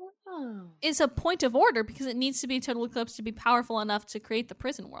is a point of order, because it needs to be a total eclipse to be powerful enough to create the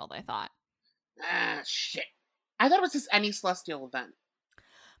prison world, I thought. Ah, shit. I thought it was just any celestial event.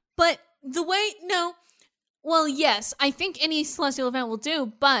 But the way... No. Well, yes, I think any celestial event will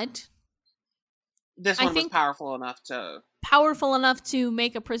do, but... This one was powerful enough to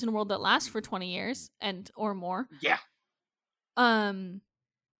make a prison world that lasts for 20 years or more. Yeah.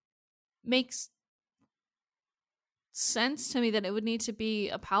 Makes sense to me that it would need to be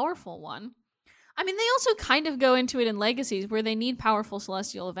a powerful one. I mean, they also kind of go into it in Legacies where they need powerful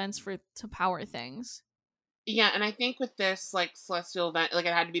celestial events to power things. Yeah, and I think with this like celestial event, like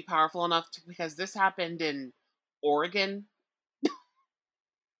it had to be powerful enough because this happened in Oregon.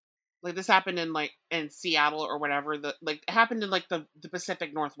 Like this happened in Seattle or whatever. It happened in like the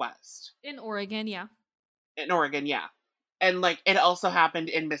Pacific Northwest. In Oregon, yeah. In Oregon, yeah. And like it also happened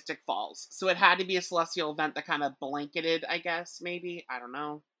in Mystic Falls. So it had to be a celestial event that kind of blanketed, I guess, maybe. I don't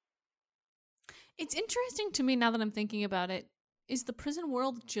know. It's interesting to me now that I'm thinking about it. Is the prison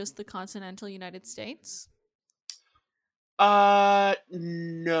world just the continental United States? No.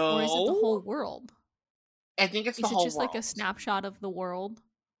 Or is it the whole world? I think it's the whole world. Is it just like a snapshot of the world?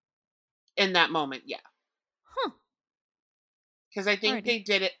 In that moment, yeah. Huh. Because I think they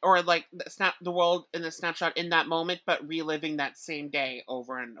did it, or like the world in the snapshot in that moment, but reliving that same day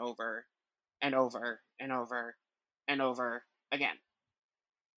over and over and over and over and over again.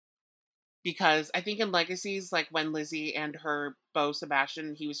 Because I think in Legacies, like when Lizzie and her beau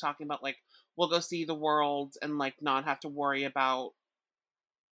Sebastian, he was talking about like, we'll go see the world and like not have to worry about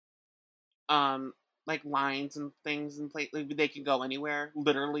like lines and things and they can go anywhere,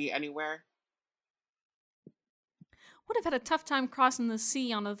 literally anywhere. Would have had a tough time crossing the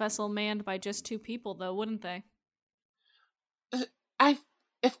sea on a vessel manned by just 2 people, though, wouldn't they?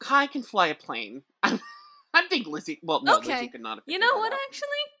 If Kai can fly a plane, I'm thinking Lizzie. Well, no, okay. Lizzie could not. You know what? Actually,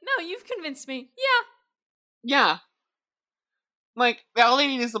 no, you've convinced me. Yeah. Yeah. Like all they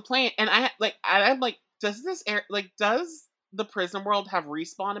need is the plane, and I'm like, does this does the prison world have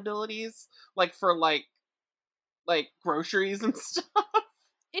respawn abilities, like for like groceries and stuff?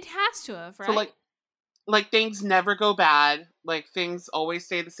 It has to have, right? So like things never go bad. Like things always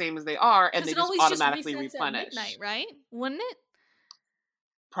stay the same as they are, and they just automatically replenish. At midnight, right? Wouldn't it?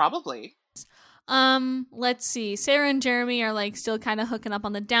 Probably. Let's see. Sarah and Jeremy are like still kind of hooking up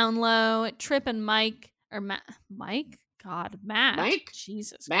on the down low. Trip and Mike or Mike. God, Matt. Mike?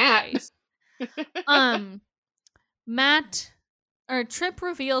 Jesus Matt. Christ. Trip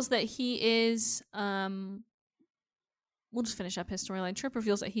reveals that he is, we'll just finish up his storyline. Trip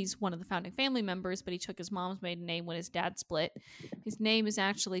reveals that he's one of the founding family members, but he took his mom's maiden name when his dad split. His name is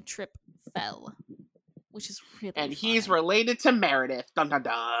actually Trip Fell, which is really And funny. he's related to Meredith. Dun dun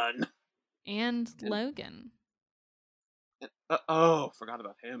dun. And Logan. Forgot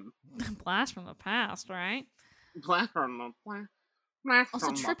about him. Blast from the past, right? Blast from the past.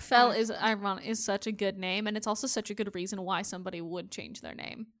 Also, Trip Fell is ironic, is such a good name, and it's also such a good reason why somebody would change their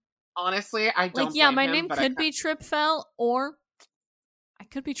name. Honestly, I don't. Like, yeah, blame my him, name could be Trip Fell, or I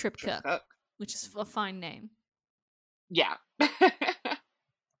could be Trip Cook, which is a fine name. Yeah,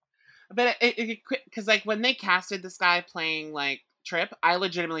 but because like when they casted this guy playing like Trip, I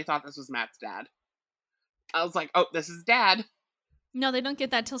legitimately thought this was Matt's dad. I was like, oh, this is Dad. No, they don't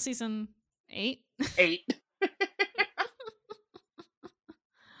get that till season 8. 8.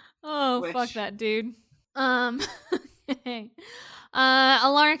 Oh, fuck that dude. Okay.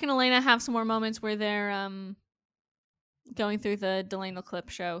 Alaric and Elena have some more moments where they're going through the Delano clip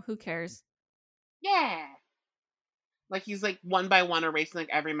show. Who cares? Yeah. Like he's like one by one erasing like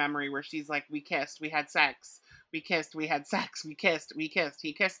every memory where she's like, we kissed, we had sex, we kissed, we had sex, we kissed,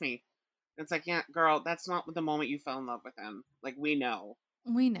 he kissed me. And it's like, yeah, girl, that's not the moment you fell in love with him. Like we know.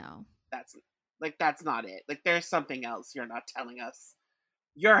 That's not it. Like there's something else you're not telling us.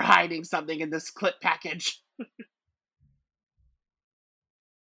 You're hiding something in this clip package.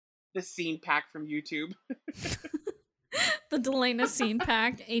 This scene pack from YouTube. The Delana scene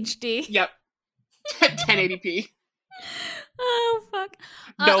pack HD. Yep. 1080p. Oh, fuck.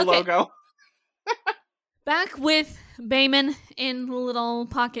 No logo. Back with Bayman in Little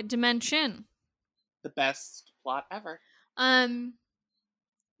Pocket Dimension. The best plot ever.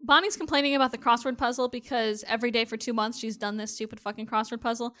 Bonnie's complaining about the crossword puzzle because every day for 2 months she's done this stupid fucking crossword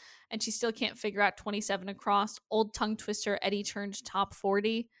puzzle and she still can't figure out 27 across. Old tongue twister, Eddie turned top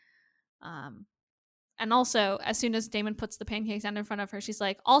 40. And also, as soon as Damon puts the pancakes down in front of her, she's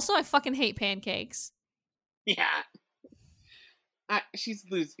like, also, I fucking hate pancakes. Yeah. She's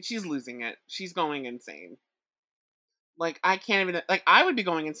losing it. She's going insane. Like, I can't even... Like, I would be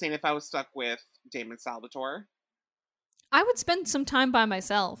going insane if I was stuck with Damon Salvatore. I would spend some time by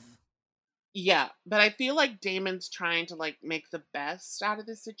myself. Yeah, but I feel like Damon's trying to, like, make the best out of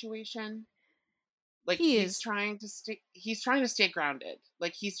this situation. Like, he's trying to stay grounded.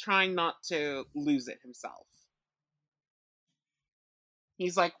 Like, he's trying not to lose it himself.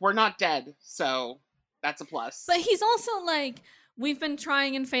 He's like, we're not dead, so that's a plus. But he's also like, we've been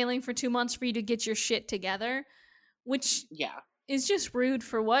trying and failing for 2 months for you to get your shit together. Which is just rude.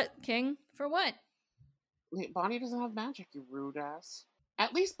 For what, King? For what? Bonnie doesn't have magic, you rude ass.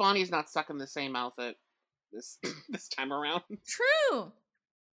 At least Bonnie's not stuck in the same outfit this time around. True.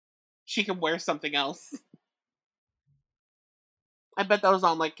 She can wear something else. I bet those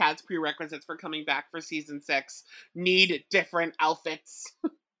on like Kat's prerequisites for coming back for season 6. Need different outfits.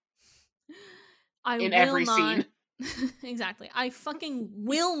 In every scene. Exactly. I fucking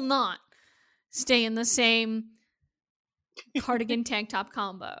will not stay in the same cardigan tank top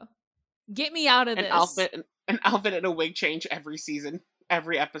combo. Get me out of this. An outfit and a wig change every season,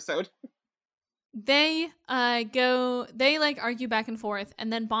 every episode. They argue back and forth,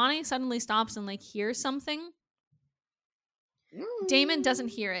 and then Bonnie suddenly stops and like hears something. Damon doesn't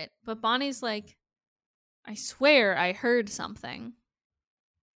hear it, but Bonnie's like, I swear I heard something.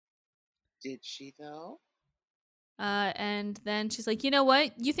 Did she though? And then she's like, you know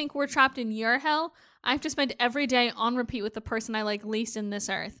what? You think we're trapped in your hell? I have to spend every day on repeat with the person I like least in this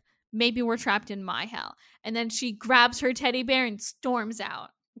earth. Maybe we're trapped in my hell. And then she grabs her teddy bear and storms out.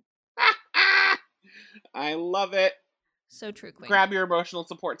 I love it. So true, Queen. Grab your emotional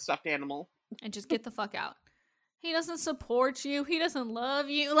support stuffed animal. And just get the fuck out. He doesn't support you. He doesn't love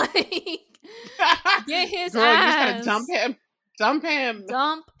you. Like, get his Girl, ass. you just gotta dump him. Dump him.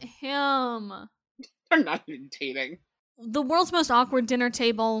 Dump him. They're not even dating. The world's most awkward dinner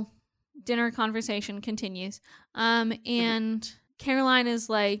conversation continues. And Caroline is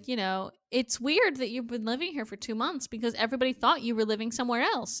like, you know, it's weird that you've been living here for 2 months because everybody thought you were living somewhere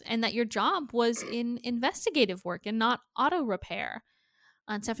else and that your job was in investigative work and not auto repair.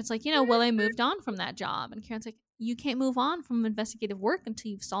 And Stefan's like, you know, well, I moved on from that job. And Karen's like, you can't move on from investigative work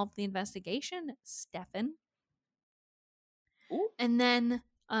until you've solved the investigation, Stefan. Ooh. And then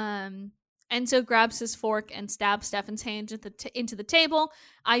Enzo grabs his fork and stabs Stefan's hand into the table.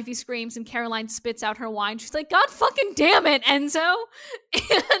 Ivy screams and Caroline spits out her wine. She's like, God fucking damn it, Enzo.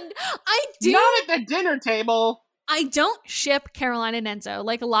 And not at the dinner table. I don't ship Caroline and Enzo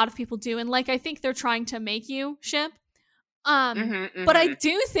like a lot of people do. And like I think they're trying to make you ship. But I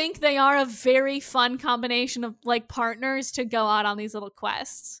do think they are a very fun combination of like partners to go out on these little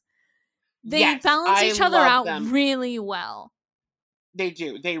quests. They balance each other out really well. They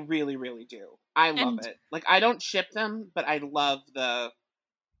do. They really, really do. I love it. Like, I don't ship them, but I love the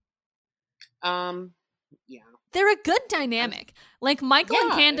yeah. They're a good dynamic. Like Michael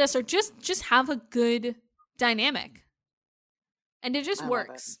and Candace are just have a good dynamic. And it just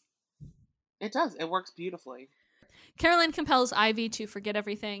works. It does. It works beautifully. Caroline compels Ivy to forget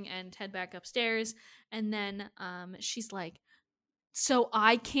everything and head back upstairs. And then she's like, so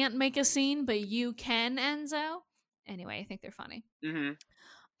I can't make a scene, but you can, Enzo? Anyway, I think they're funny.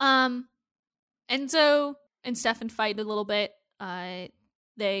 Mm-hmm. Enzo and Stefan fight a little bit.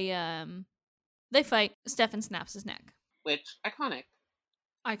 They fight. Stefan snaps his neck. Which, iconic.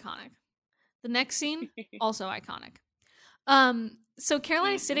 Iconic. The next scene, also iconic. So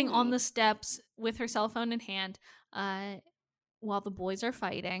Caroline is sitting on the steps with her cell phone in hand while the boys are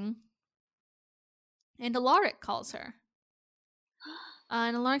fighting. And Alaric calls her.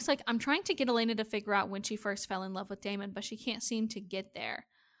 And Alaric's like, I'm trying to get Elena to figure out when she first fell in love with Damon, but she can't seem to get there.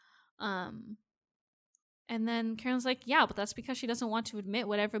 And then Caroline's like, yeah, but that's because she doesn't want to admit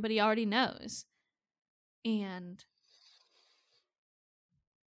what everybody already knows. And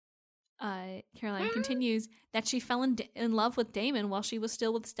Caroline continues that she fell in love with Damon while she was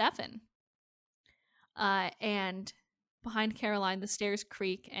still with Stefan. And behind Caroline, the stairs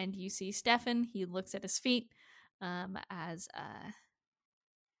creak, and you see Stefan. He looks at his feet as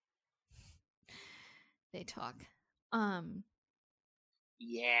they talk.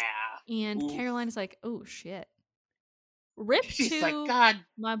 Yeah. And Caroline is like, oh shit. Rip She's to like, God.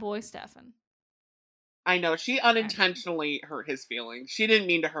 My boy Stefan. I know, she unintentionally hurt his feelings. She didn't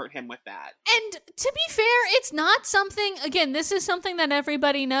mean to hurt him with that. And to be fair, it's not something, again, this is something that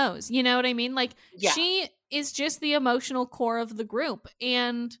everybody knows. You know what I mean? Like, she is just the emotional core of the group.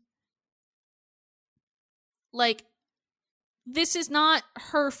 And, like, this is not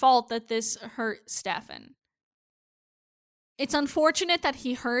her fault that this hurt Stefan. It's unfortunate that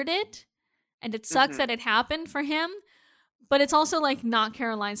he heard it, and it sucks that it happened for him. But it's also, like, not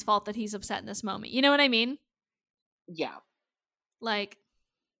Caroline's fault that he's upset in this moment. You know what I mean? Yeah. Like,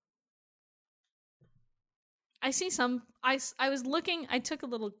 I see some... I was looking... I took a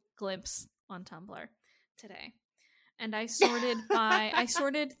little glimpse on Tumblr today. And I sorted by... I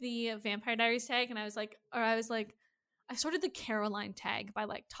sorted the Vampire Diaries tag, and I sorted the Caroline tag by,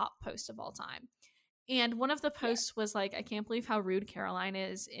 like, top post of all time. And one of the posts was like, I can't believe how rude Caroline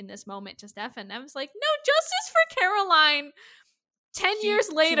is in this moment to Stefan. And I was like, no, justice for Caroline. 10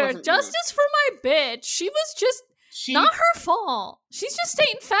 years later, justice for my bitch. She was just not her fault. She's just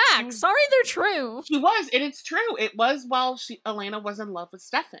stating facts. Sorry, they're true. She was, and it's true. It was while Elena was in love with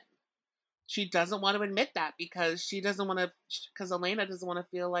Stefan. She doesn't want to admit that because Elena doesn't want to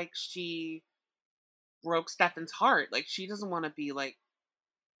feel like she broke Stefan's heart. Like, she doesn't want to be like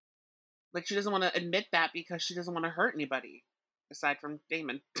she doesn't want to admit that because she doesn't want to hurt anybody aside from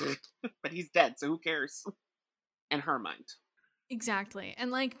Damon. But he's dead, so who cares? In her mind. Exactly. And,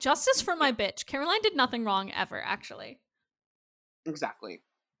 like, justice for my bitch. Caroline did nothing wrong ever, actually. Exactly.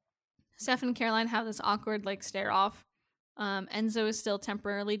 Stefan and Caroline have this awkward, like, stare off. Enzo is still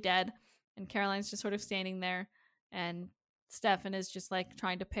temporarily dead, and Caroline's just sort of standing there, and Stefan is just, like,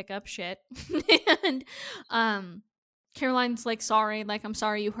 trying to pick up shit. And, Caroline's like, sorry, like, I'm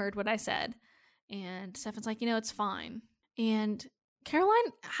sorry you heard what I said. And Stefan's like, it's fine. And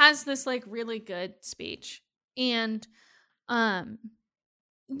Caroline has this, like, really good speech. And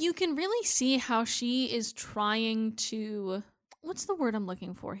you can really see how she is trying to, what's the word I'm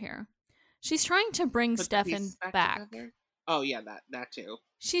looking for here? She's trying to bring Stefan back. Oh, yeah, that too.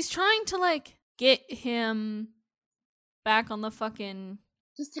 She's trying to, like, get him back on the fucking...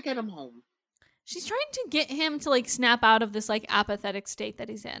 Just to get him home. She's trying to get him to, like, snap out of this, like, apathetic state that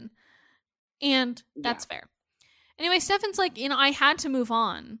he's in. And that's fair. Anyway, Stefan's like, I had to move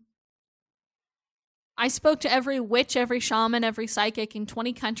on. I spoke to every witch, every shaman, every psychic in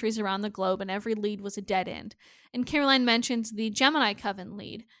 20 countries around the globe, and every lead was a dead end. And Caroline mentions the Gemini Coven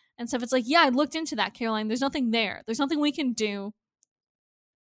lead. And Stefan's like, yeah, I looked into that, Caroline. There's nothing there. There's nothing we can do.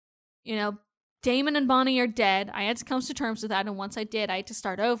 Damon and Bonnie are dead. I had to come to terms with that, and once I did, I had to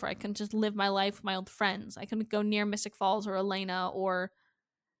start over. I couldn't just live my life with my old friends. I couldn't go near Mystic Falls or Elena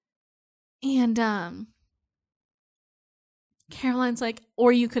And Caroline's like,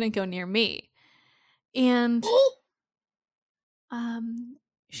 or you couldn't go near me. And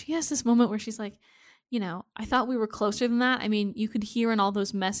she has this moment where she's like, I thought we were closer than that. I mean, you could hear in all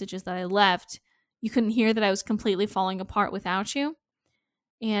those messages that I left, you couldn't hear that I was completely falling apart without you.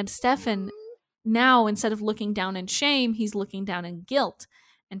 And Stefan now instead of looking down in shame, he's looking down in guilt.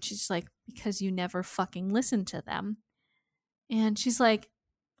 And she's like, because you never fucking listened to them. And she's like,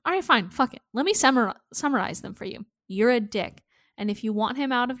 all right, fine, fuck it. Let me summarize them for you. You're a dick. And if you want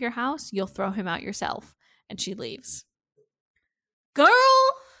him out of your house, you'll throw him out yourself. And she leaves. Girl!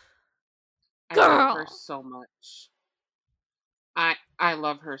 I love her so much. I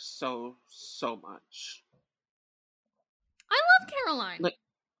love her so much. I love Caroline. Like,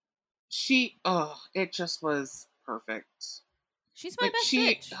 it just was perfect. She's my best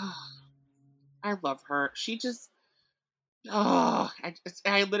bitch. I love her. She just, I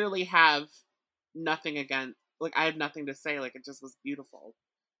literally have nothing against, like, I have nothing to say. Like, it just was beautiful.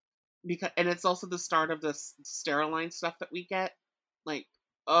 And it's also the start of the Steroline stuff that we get. Like,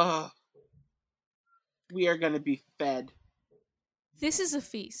 we are going to be fed. This is a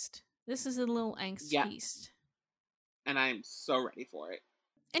feast. This is a little angst feast. And I'm so ready for it.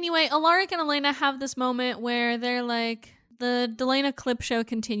 Anyway, Alaric and Elena have this moment where they're like, the Delena clip show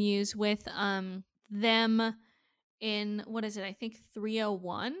continues with them in, what is it? I think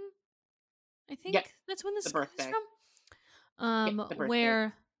 301? I think that's when this is from.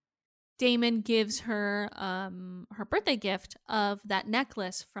 Where Damon gives her her birthday gift of that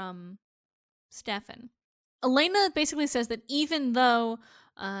necklace from Stefan. Elena basically says that even though,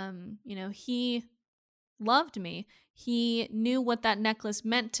 he loved me, he knew what that necklace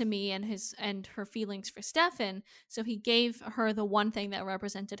meant to me and her feelings for Stefan, so he gave her the one thing that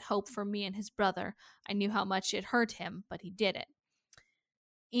represented hope for me and his brother. I knew how much it hurt him, but he did it.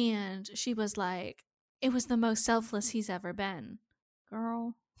 And she was like, it was the most selfless he's ever been.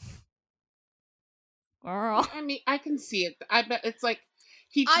 Girl. I mean, I can see it. I bet it's like,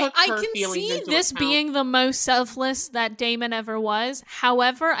 he took her feelings into account. I can see this being the most selfless that Damon ever was.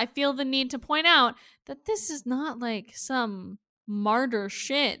 However, I feel the need to point out that this is not like some martyr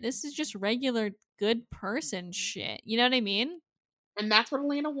shit. This is just regular good person shit. You know what I mean? And that's what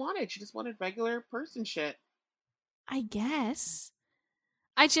Elena wanted. She just wanted regular person shit. I guess.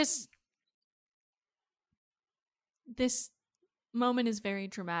 This moment is very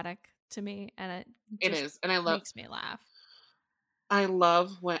dramatic to me, and it is, and makes me laugh. I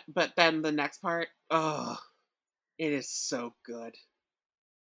love but then the next part, it is so good.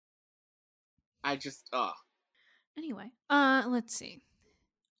 Anyway, let's see.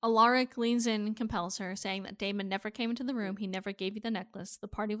 Alaric leans in and compels her, saying that Damon never came into the room. He never gave you the necklace. The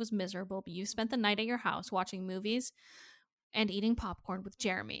party was miserable, but you spent the night at your house watching movies and eating popcorn with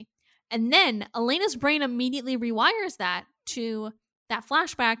Jeremy. And then Elena's brain immediately rewires that to that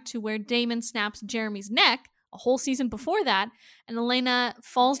flashback to where Damon snaps Jeremy's neck a whole season before that, and Elena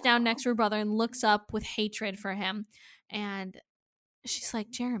falls down next to her brother and looks up with hatred for him. And she's like,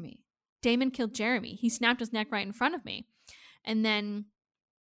 Jeremy. Damon killed Jeremy. He snapped his neck right in front of me. And then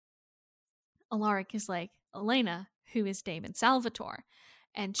Alaric is like, Elena, who is Damon Salvatore?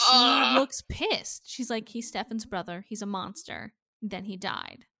 And she looks pissed. She's like, he's Stefan's brother. He's a monster. Then he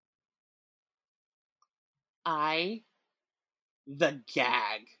died. The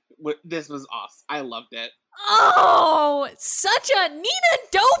gag. This was awesome. I loved it. Oh, such a Nina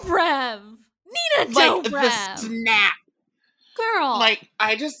Dobrev. The snap. Girl. Like,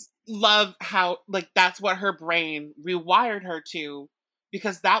 I just love how, like, that's what her brain rewired her to,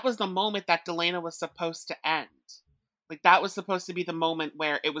 because that was the moment that Delena was supposed to end. Like, that was supposed to be the moment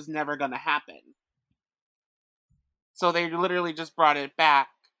where it was never going to happen. So they literally just brought it back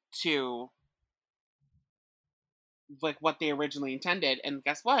to, like, what they originally intended. And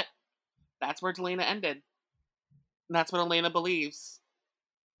guess what? That's where Delena ended. And that's what Elena believes.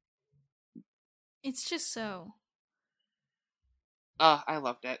 It's just so... I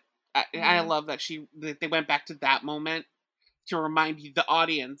loved it. I love that they went back to that moment to remind the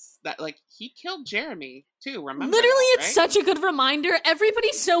audience that, like, he killed Jeremy, too. Remember literally, that, it's such a good reminder.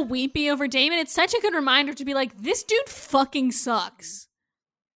 Everybody's so weepy over Damon. It's such a good reminder to be like, this dude fucking sucks.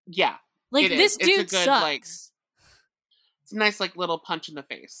 Yeah. Like, this dude sucks. Like, it's a nice, like, little punch in the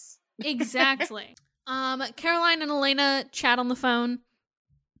face. Exactly. Caroline and Elena chat on the phone.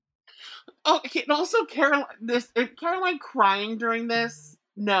 Oh, okay, and also Caroline crying during this.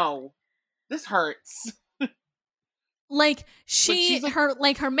 No, this hurts. Like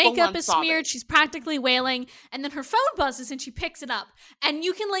her makeup is smeared. She's practically wailing, and then her phone buzzes, and she picks it up, and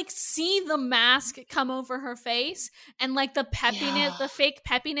you can like see the mask come over her face, and like the peppiness, the fake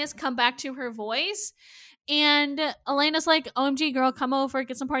peppiness, come back to her voice. And Elena's like, "OMG, girl, come over,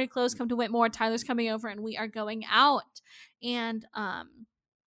 get some party clothes, come to Whitmore. Tyler's coming over, and we are going out." And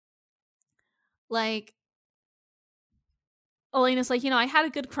like, Elena's like, I had a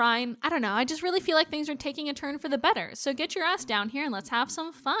good cry, and I don't know, I just really feel like things are taking a turn for the better. So get your ass down here and let's have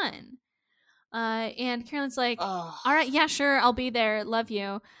some fun. And Caroline's like, Ugh. all right, yeah, sure, I'll be there. Love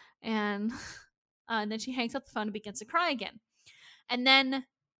you. And then she hangs up the phone and begins to cry again. And then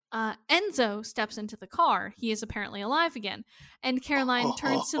Enzo steps into the car. He is apparently alive again. And Caroline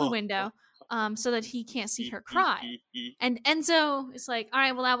turns to the window so that he can't see her cry. And Enzo is like, all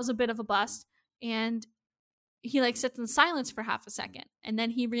right, well, that was a bit of a bust. And he like sits in silence for half a second. And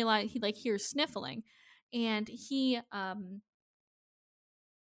then he realized he like hears sniffling. And he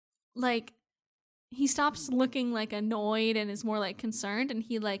he stops looking like annoyed and is more like concerned, and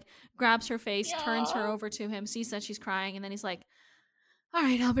he like grabs her face, turns her over to him, sees that she's crying, and then he's like, all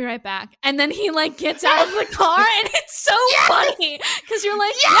right, I'll be right back. And then he like gets out of the car, and it's so funny because you're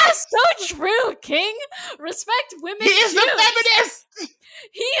like, yes, so true, King. Respect women. He is a feminist.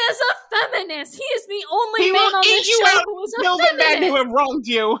 He is a feminist. He is the only man on this show who is a feminist. The men who have wronged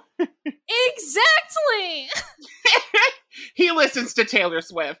you. Exactly. He listens to Taylor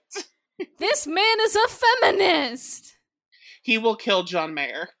Swift. This man is a feminist. He will kill John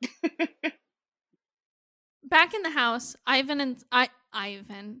Mayer. Back in the house, Ivan,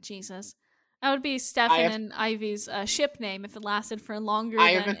 Jesus. That would be Stefan and Ivy's ship name if it lasted for longer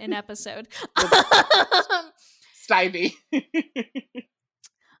than an episode. Stivey.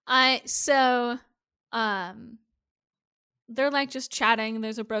 They're like just chatting.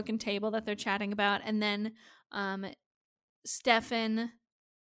 There's a broken table that they're chatting about, and then Stefan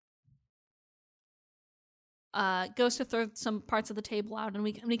goes to throw some parts of the table out, and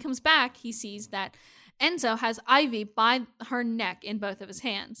when he comes back, he sees that Enzo has Ivy by her neck in both of his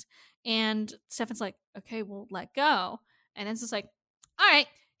hands. And Stefan's like, okay, well, let go. And Enzo's like, all right.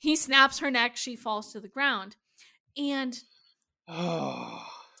 He snaps her neck. She falls to the ground. And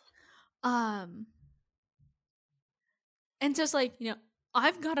Enzo's like,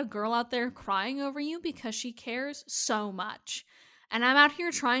 I've got a girl out there crying over you because she cares so much. And I'm out here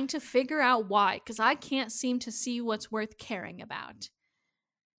trying to figure out why, because I can't seem to see what's worth caring about.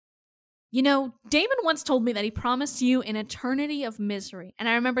 Damon once told me that he promised you an eternity of misery. And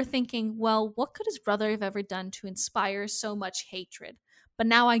I remember thinking, well, what could his brother have ever done to inspire so much hatred? But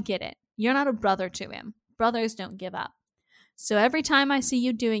now I get it. You're not a brother to him. Brothers don't give up. So every time I see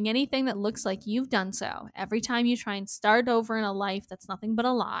you doing anything that looks like you've done so, every time you try and start over in a life that's nothing but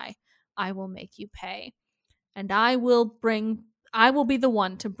a lie, I will make you pay. And I will be the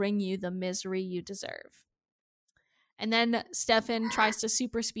one to bring you the misery you deserve. And then Stefan tries to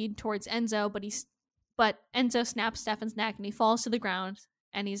super speed towards Enzo, but Enzo snaps Stefan's neck and he falls to the ground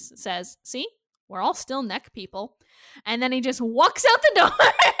and he says, see, we're all still neck people. And then he just walks out the door.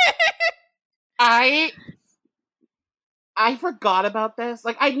 I forgot about this.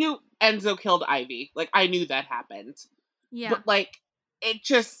 Like, I knew Enzo killed Ivy. Like, I knew that happened. Yeah. But, like, it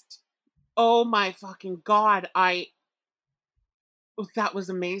just, oh my fucking God. That was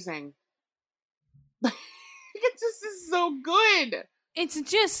amazing. It just is so good. It's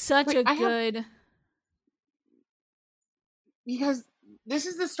just such because this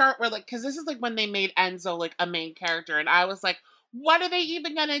is the start where, like, because this is, like, when they made Enzo, like, a main character, and I was like, what are they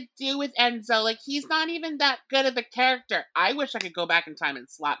even gonna do with Enzo? Like, he's not even that good of a character. I wish I could go back in time and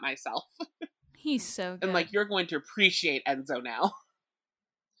slap myself. He's so good. And, like, you're going to appreciate Enzo now.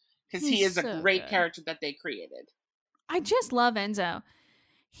 Because he is a great character that they created. I just love Enzo.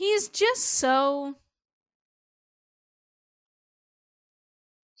 He's just so...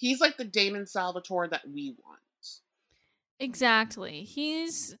 He's like the Damon Salvatore that we want. Exactly.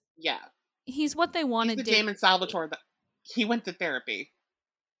 He's what they wanted. He's the Damon Salvatore that he went to therapy.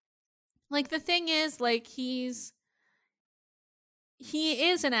 Like, the thing is, like, he is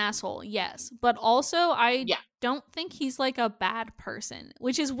an asshole, yes, but also I don't think he's like a bad person,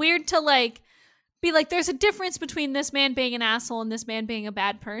 which is weird to like be like, there's a difference between this man being an asshole and this man being a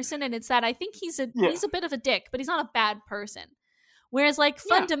bad person, and it's that I think he's a bit of a dick, but he's not a bad person. Whereas, like,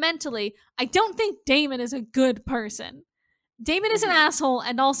 fundamentally, I don't think Damon is a good person. Damon is an asshole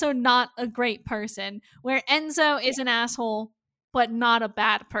and also not a great person, where Enzo is an asshole but not a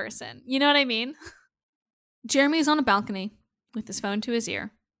bad person. You know what I mean? Jeremy's on a balcony with his phone to his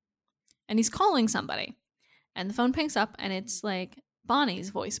ear, and he's calling somebody. And the phone picks up, and it's, like,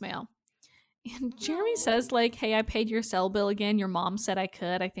 Bonnie's voicemail. And Jeremy says, like, hey, I paid your cell bill again. Your mom said I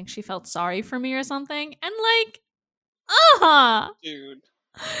could. I think she felt sorry for me or something. And, like, dude,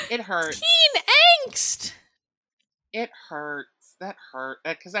 it hurts. Teen angst. It hurts. That hurt.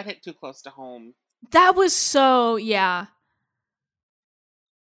 Because that hit too close to home. That was so, yeah.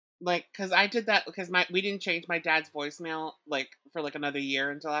 Like, because I did that because we didn't change my dad's voicemail, like, for, like, another year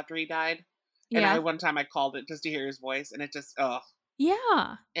until after he died. And one time I called it just to hear his voice, and it just,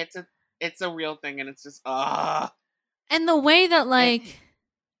 yeah. It's a real thing, and it's just, And the way that, like,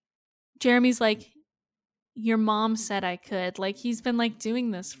 Jeremy's like, your mom said I could. Like, he's been like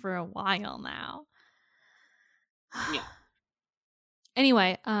doing this for a while now. Yeah.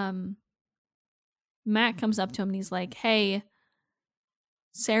 Anyway, Matt comes up to him and he's like, hey,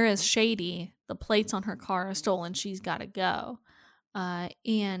 Sarah's shady. The plates on her car are stolen. She's got to go.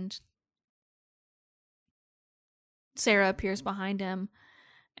 And Sarah appears behind him.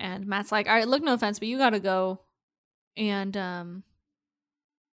 And Matt's like, all right, look, no offense, but you got to go. And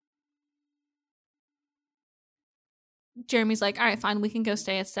Jeremy's like, all right, fine, we can go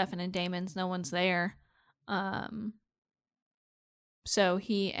stay at Stefan and Damon's. No one's there. So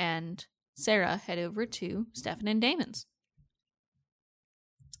he and Sarah head over to Stefan and Damon's.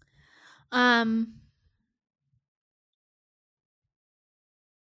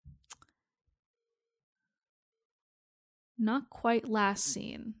 Not quite last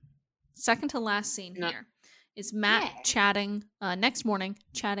scene. Second to last scene here is Matt chatting, next morning,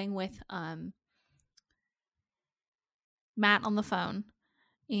 chatting with Matt on the phone.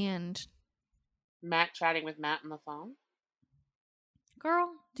 And Matt chatting with Matt on the phone?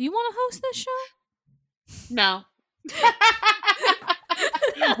 Girl, do you want to host this show? No.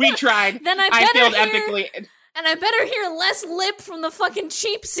 We tried. Then I failed epically. And I better hear less lip from the fucking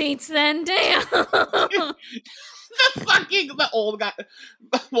cheap seats then. Damn. the old guy.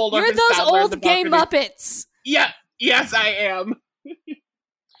 You're those old gay Muppets. Yeah. Yes, I am.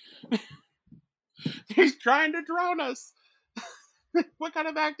 He's trying to drown us. What kind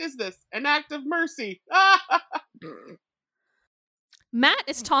of act is this? An act of mercy. Matt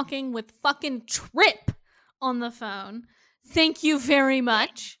is talking with fucking Trip on the phone. Thank you very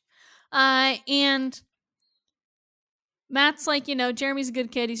much. And Matt's like, Jeremy's a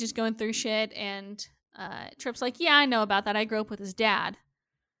good kid. He's just going through shit. And Trip's like, yeah, I know about that. I grew up with his dad.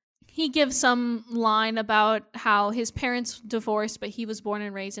 He gives some line about how his parents divorced, but he was born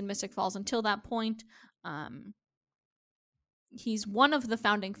and raised in Mystic Falls until that point. He's one of the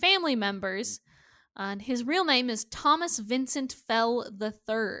founding family members. And his real name is Thomas Vincent Fell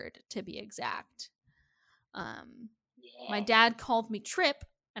III, to be exact. My dad called me Trip,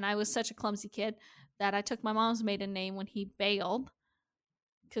 and I was such a clumsy kid that I took my mom's maiden name when he bailed.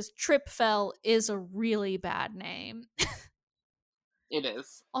 Because Trip Fell is a really bad name. It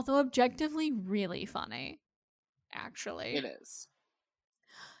is. Although objectively really funny, actually. It is.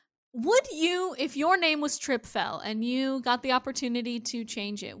 Would you, if your name was Trip Fell and you got the opportunity to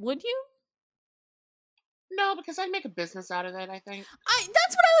change it, would you? No, because I'd make a business out of it, I think.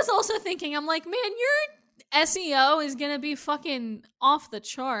 That's what I was also thinking. I'm like, man, your SEO is going to be fucking off the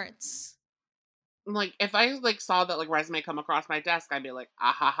charts. Like, if I, saw that, resume come across my desk, I'd be like,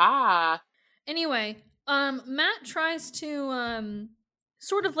 ah ha ha. Anyway, Matt tries to,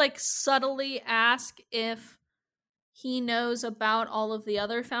 sort of, subtly ask if he knows about all of the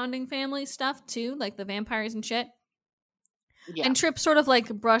other founding family stuff, too, like the vampires and shit. Yeah. And Trip sort of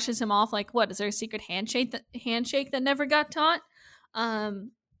brushes him off, what, is there a secret handshake that never got taught?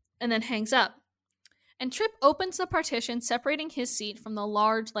 And then hangs up. And Trip opens the partition, separating his seat from the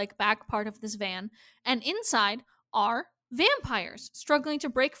large, back part of this van. And inside are vampires, struggling to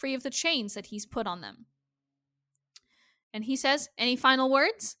break free of the chains that he's put on them. And he says, any final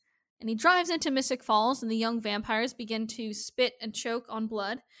words? And he drives into Mystic Falls, and the young vampires begin to spit and choke on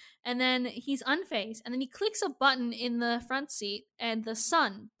blood. And then he's unfazed, and then he clicks a button in the front seat, and the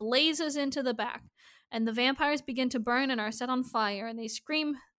sun blazes into the back. And the vampires begin to burn and are set on fire, and they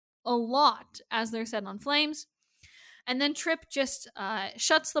scream a lot as they're set on flames. And then Trip just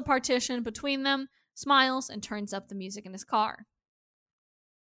shuts the partition between them, smiles, and turns up the music in his car.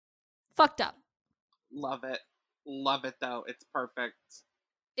 Fucked up. Love it. Love it, though. It's perfect.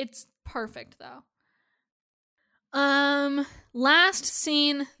 It's perfect, though. Last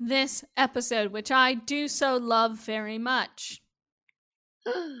scene this episode, which I do so love very much.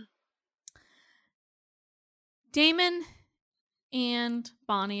 Damon and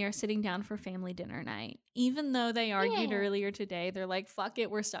Bonnie are sitting down for family dinner night. Even though they argued earlier today, they're like, fuck it,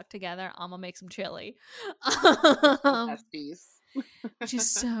 we're stuck together. I'm gonna make some chili. Which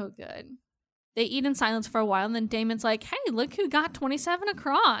is so good. They eat in silence for a while, and then Damon's like, hey, look who got 27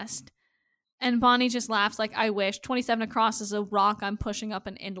 across. And Bonnie just laughs like, I wish. 27 across is a rock I'm pushing up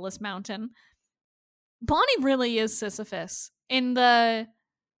an endless mountain. Bonnie really is Sisyphus. In the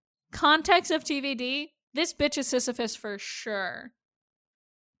context of TVD, this bitch is Sisyphus for sure.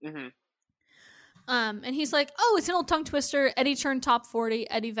 Mm-hmm. And he's like, oh, it's an old tongue twister. Eddie Churn Top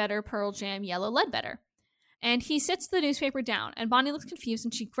 40, Eddie Vedder, Pearl Jam, Yellow Ledbetter. And he sits the newspaper down, and Bonnie looks confused,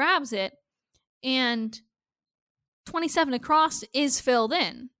 and she grabs it, and 27 across is filled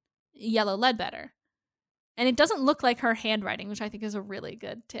in. Yellow Ledbetter. And it doesn't look like her handwriting, which I think is a really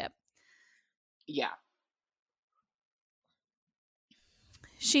good tip. Yeah.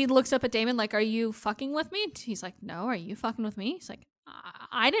 She looks up at Damon like, are you fucking with me? He's like, no, are you fucking with me? He's like,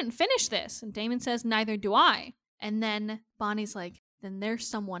 I didn't finish this. And Damon says, neither do I. And then Bonnie's like, then there's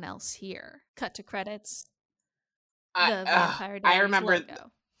someone else here. Cut to credits. The Vampire Diaries I remember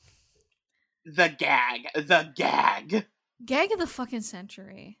logo. The gag. The gag. Gag of the fucking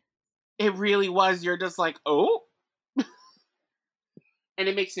century. It really was. You're just like, oh? And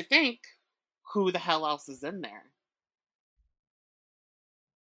it makes you think, who the hell else is in there?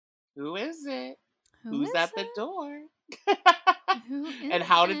 Who is it? Who's at the door? And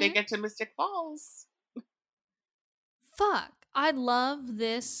how did they get to Mystic Falls? Fuck. I love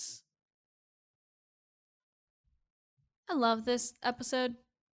this. I love this episode.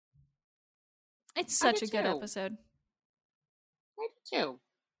 It's such a good episode. I do too.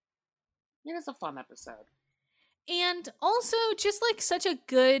 It is a fun episode. And also just like such a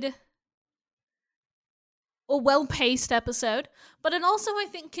good, a well-paced episode. But it also, I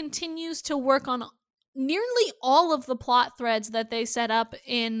think, continues to work on nearly all of the plot threads that they set up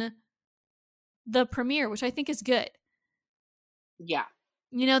in the premiere, which I think is good. Yeah.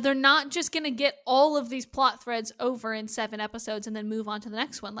 You know, they're not just going to get all of these plot threads over in 7 episodes and then move on to the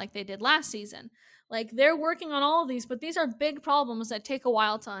next one like they did last season. Like, they're working on all of these, but these are big problems that take a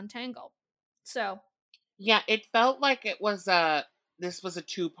while to untangle. So. Yeah, it felt like this was a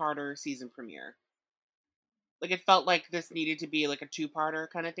 2-parter season premiere. Like, it felt like this needed to be like a 2-parter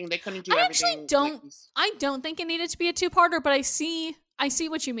kind of thing. They couldn't do everything. I don't think it needed to be a 2-parter, but I see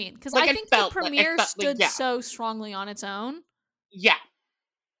what you mean. Because I think the premiere stood so strongly on its own. Yeah.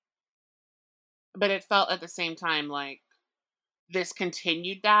 But it felt at the same time like this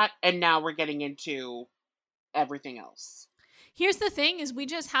continued that, and now we're getting into everything else. Here's the thing is we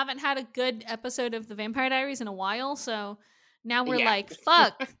just haven't had a good episode of The Vampire Diaries in a while, so now we're like,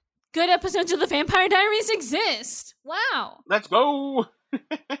 fuck, good episodes of The Vampire Diaries exist. Wow. Let's go.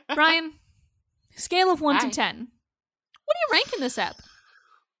 Brian, scale of 1 to 10. What are you ranking this ep?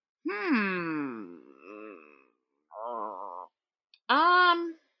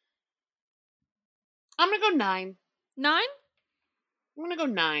 I'm gonna go 9. 9? I'm gonna go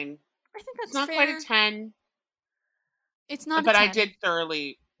 9. I think that's not fair. Quite a 10. It's not but a 10. I did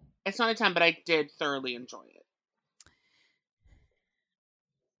thoroughly. It's not a 10, but I did thoroughly enjoy it.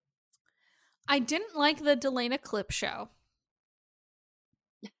 I didn't like the Delana clip show.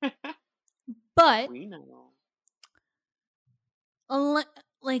 But we know.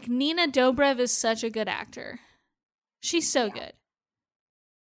 Like Nina Dobrev is such a good actor. She's so good.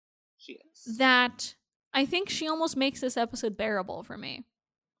 She is. That I think she almost makes this episode bearable for me.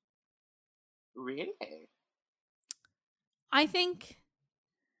 Really? I think,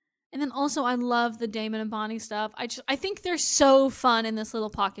 and then also I love the Damon and Bonnie stuff. I think they're so fun in this little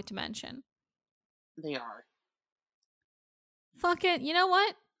pocket dimension. They are. Fuck it. You know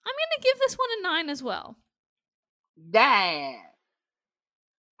what? I'm gonna give this one a 9 as well. That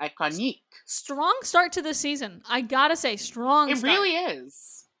iconic. Strong start to the season. I gotta say, strong. It really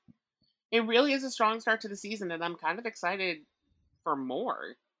is. It really is a strong start to the season, and I'm kind of excited for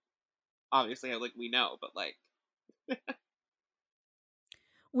more. Obviously, we know, but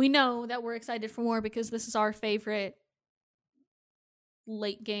we know that we're excited for more because this is our favorite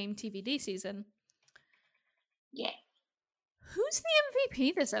late game TVD season. Yeah. Who's the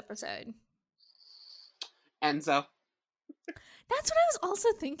MVP this episode? Enzo. That's what I was also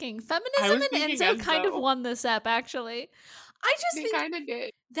thinking. Feminism and Enzo kind of won this ep, actually. I just think kind of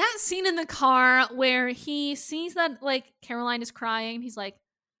did. That scene in the car where he sees that Caroline is crying, he's like,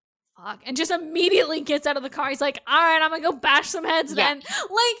 fuck, and just immediately gets out of the car. He's like, all right, I'm gonna go bash some heads then.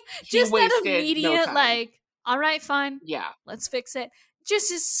 Just that immediate all right, fine. Yeah. Let's fix it.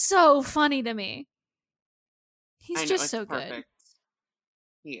 Just is so funny to me. He's just so perfect. Good.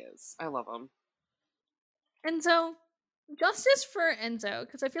 He is. I love him. Enzo, justice for Enzo,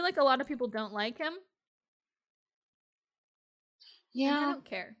 because I feel like a lot of people don't like him. Yeah. And I don't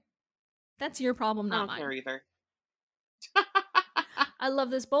care. That's your problem, not mine. I don't care either. I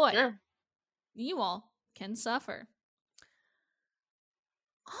love this boy. Sure. You all can suffer.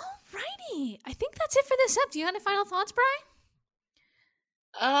 Alrighty. I think that's it for this ep. Do you have any final thoughts, Bri?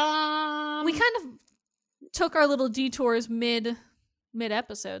 We kind of took our little detours mid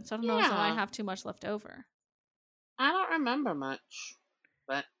episode, so I don't know if I have too much left over. I don't remember much,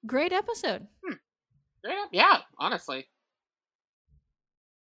 but great episode. Yeah, honestly,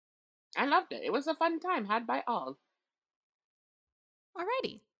 I loved it. It was a fun time had by all.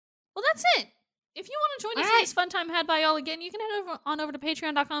 Alrighty, well that's it. if you want to join us in this fun time had by y'all again, you can head over to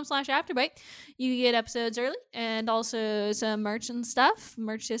patreon.com/afterbite. You get episodes early and also some merch and stuff,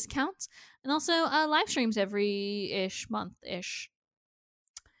 merch discounts, and also live streams every month-ish.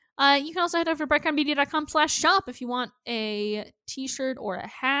 You can also head over to breakgroundmedia.com/shop if you want a t-shirt or a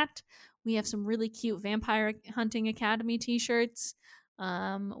hat. We have some really cute Vampire Hunting Academy t-shirts.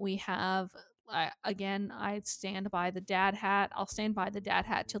 We have, again, I stand by the dad hat. I'll stand by the dad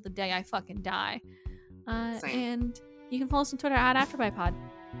hat till the day I fucking die. And you can follow us on Twitter @AfterBitePod.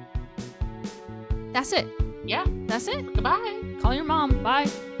 That's it. Yeah. That's it. Goodbye. Call your mom. Bye.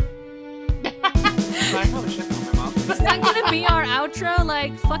 I probably should call my mom. Is that gonna be our outro?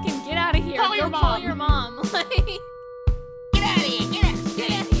 Like, fucking get out of here. Call your Go call mom. your mom. Like...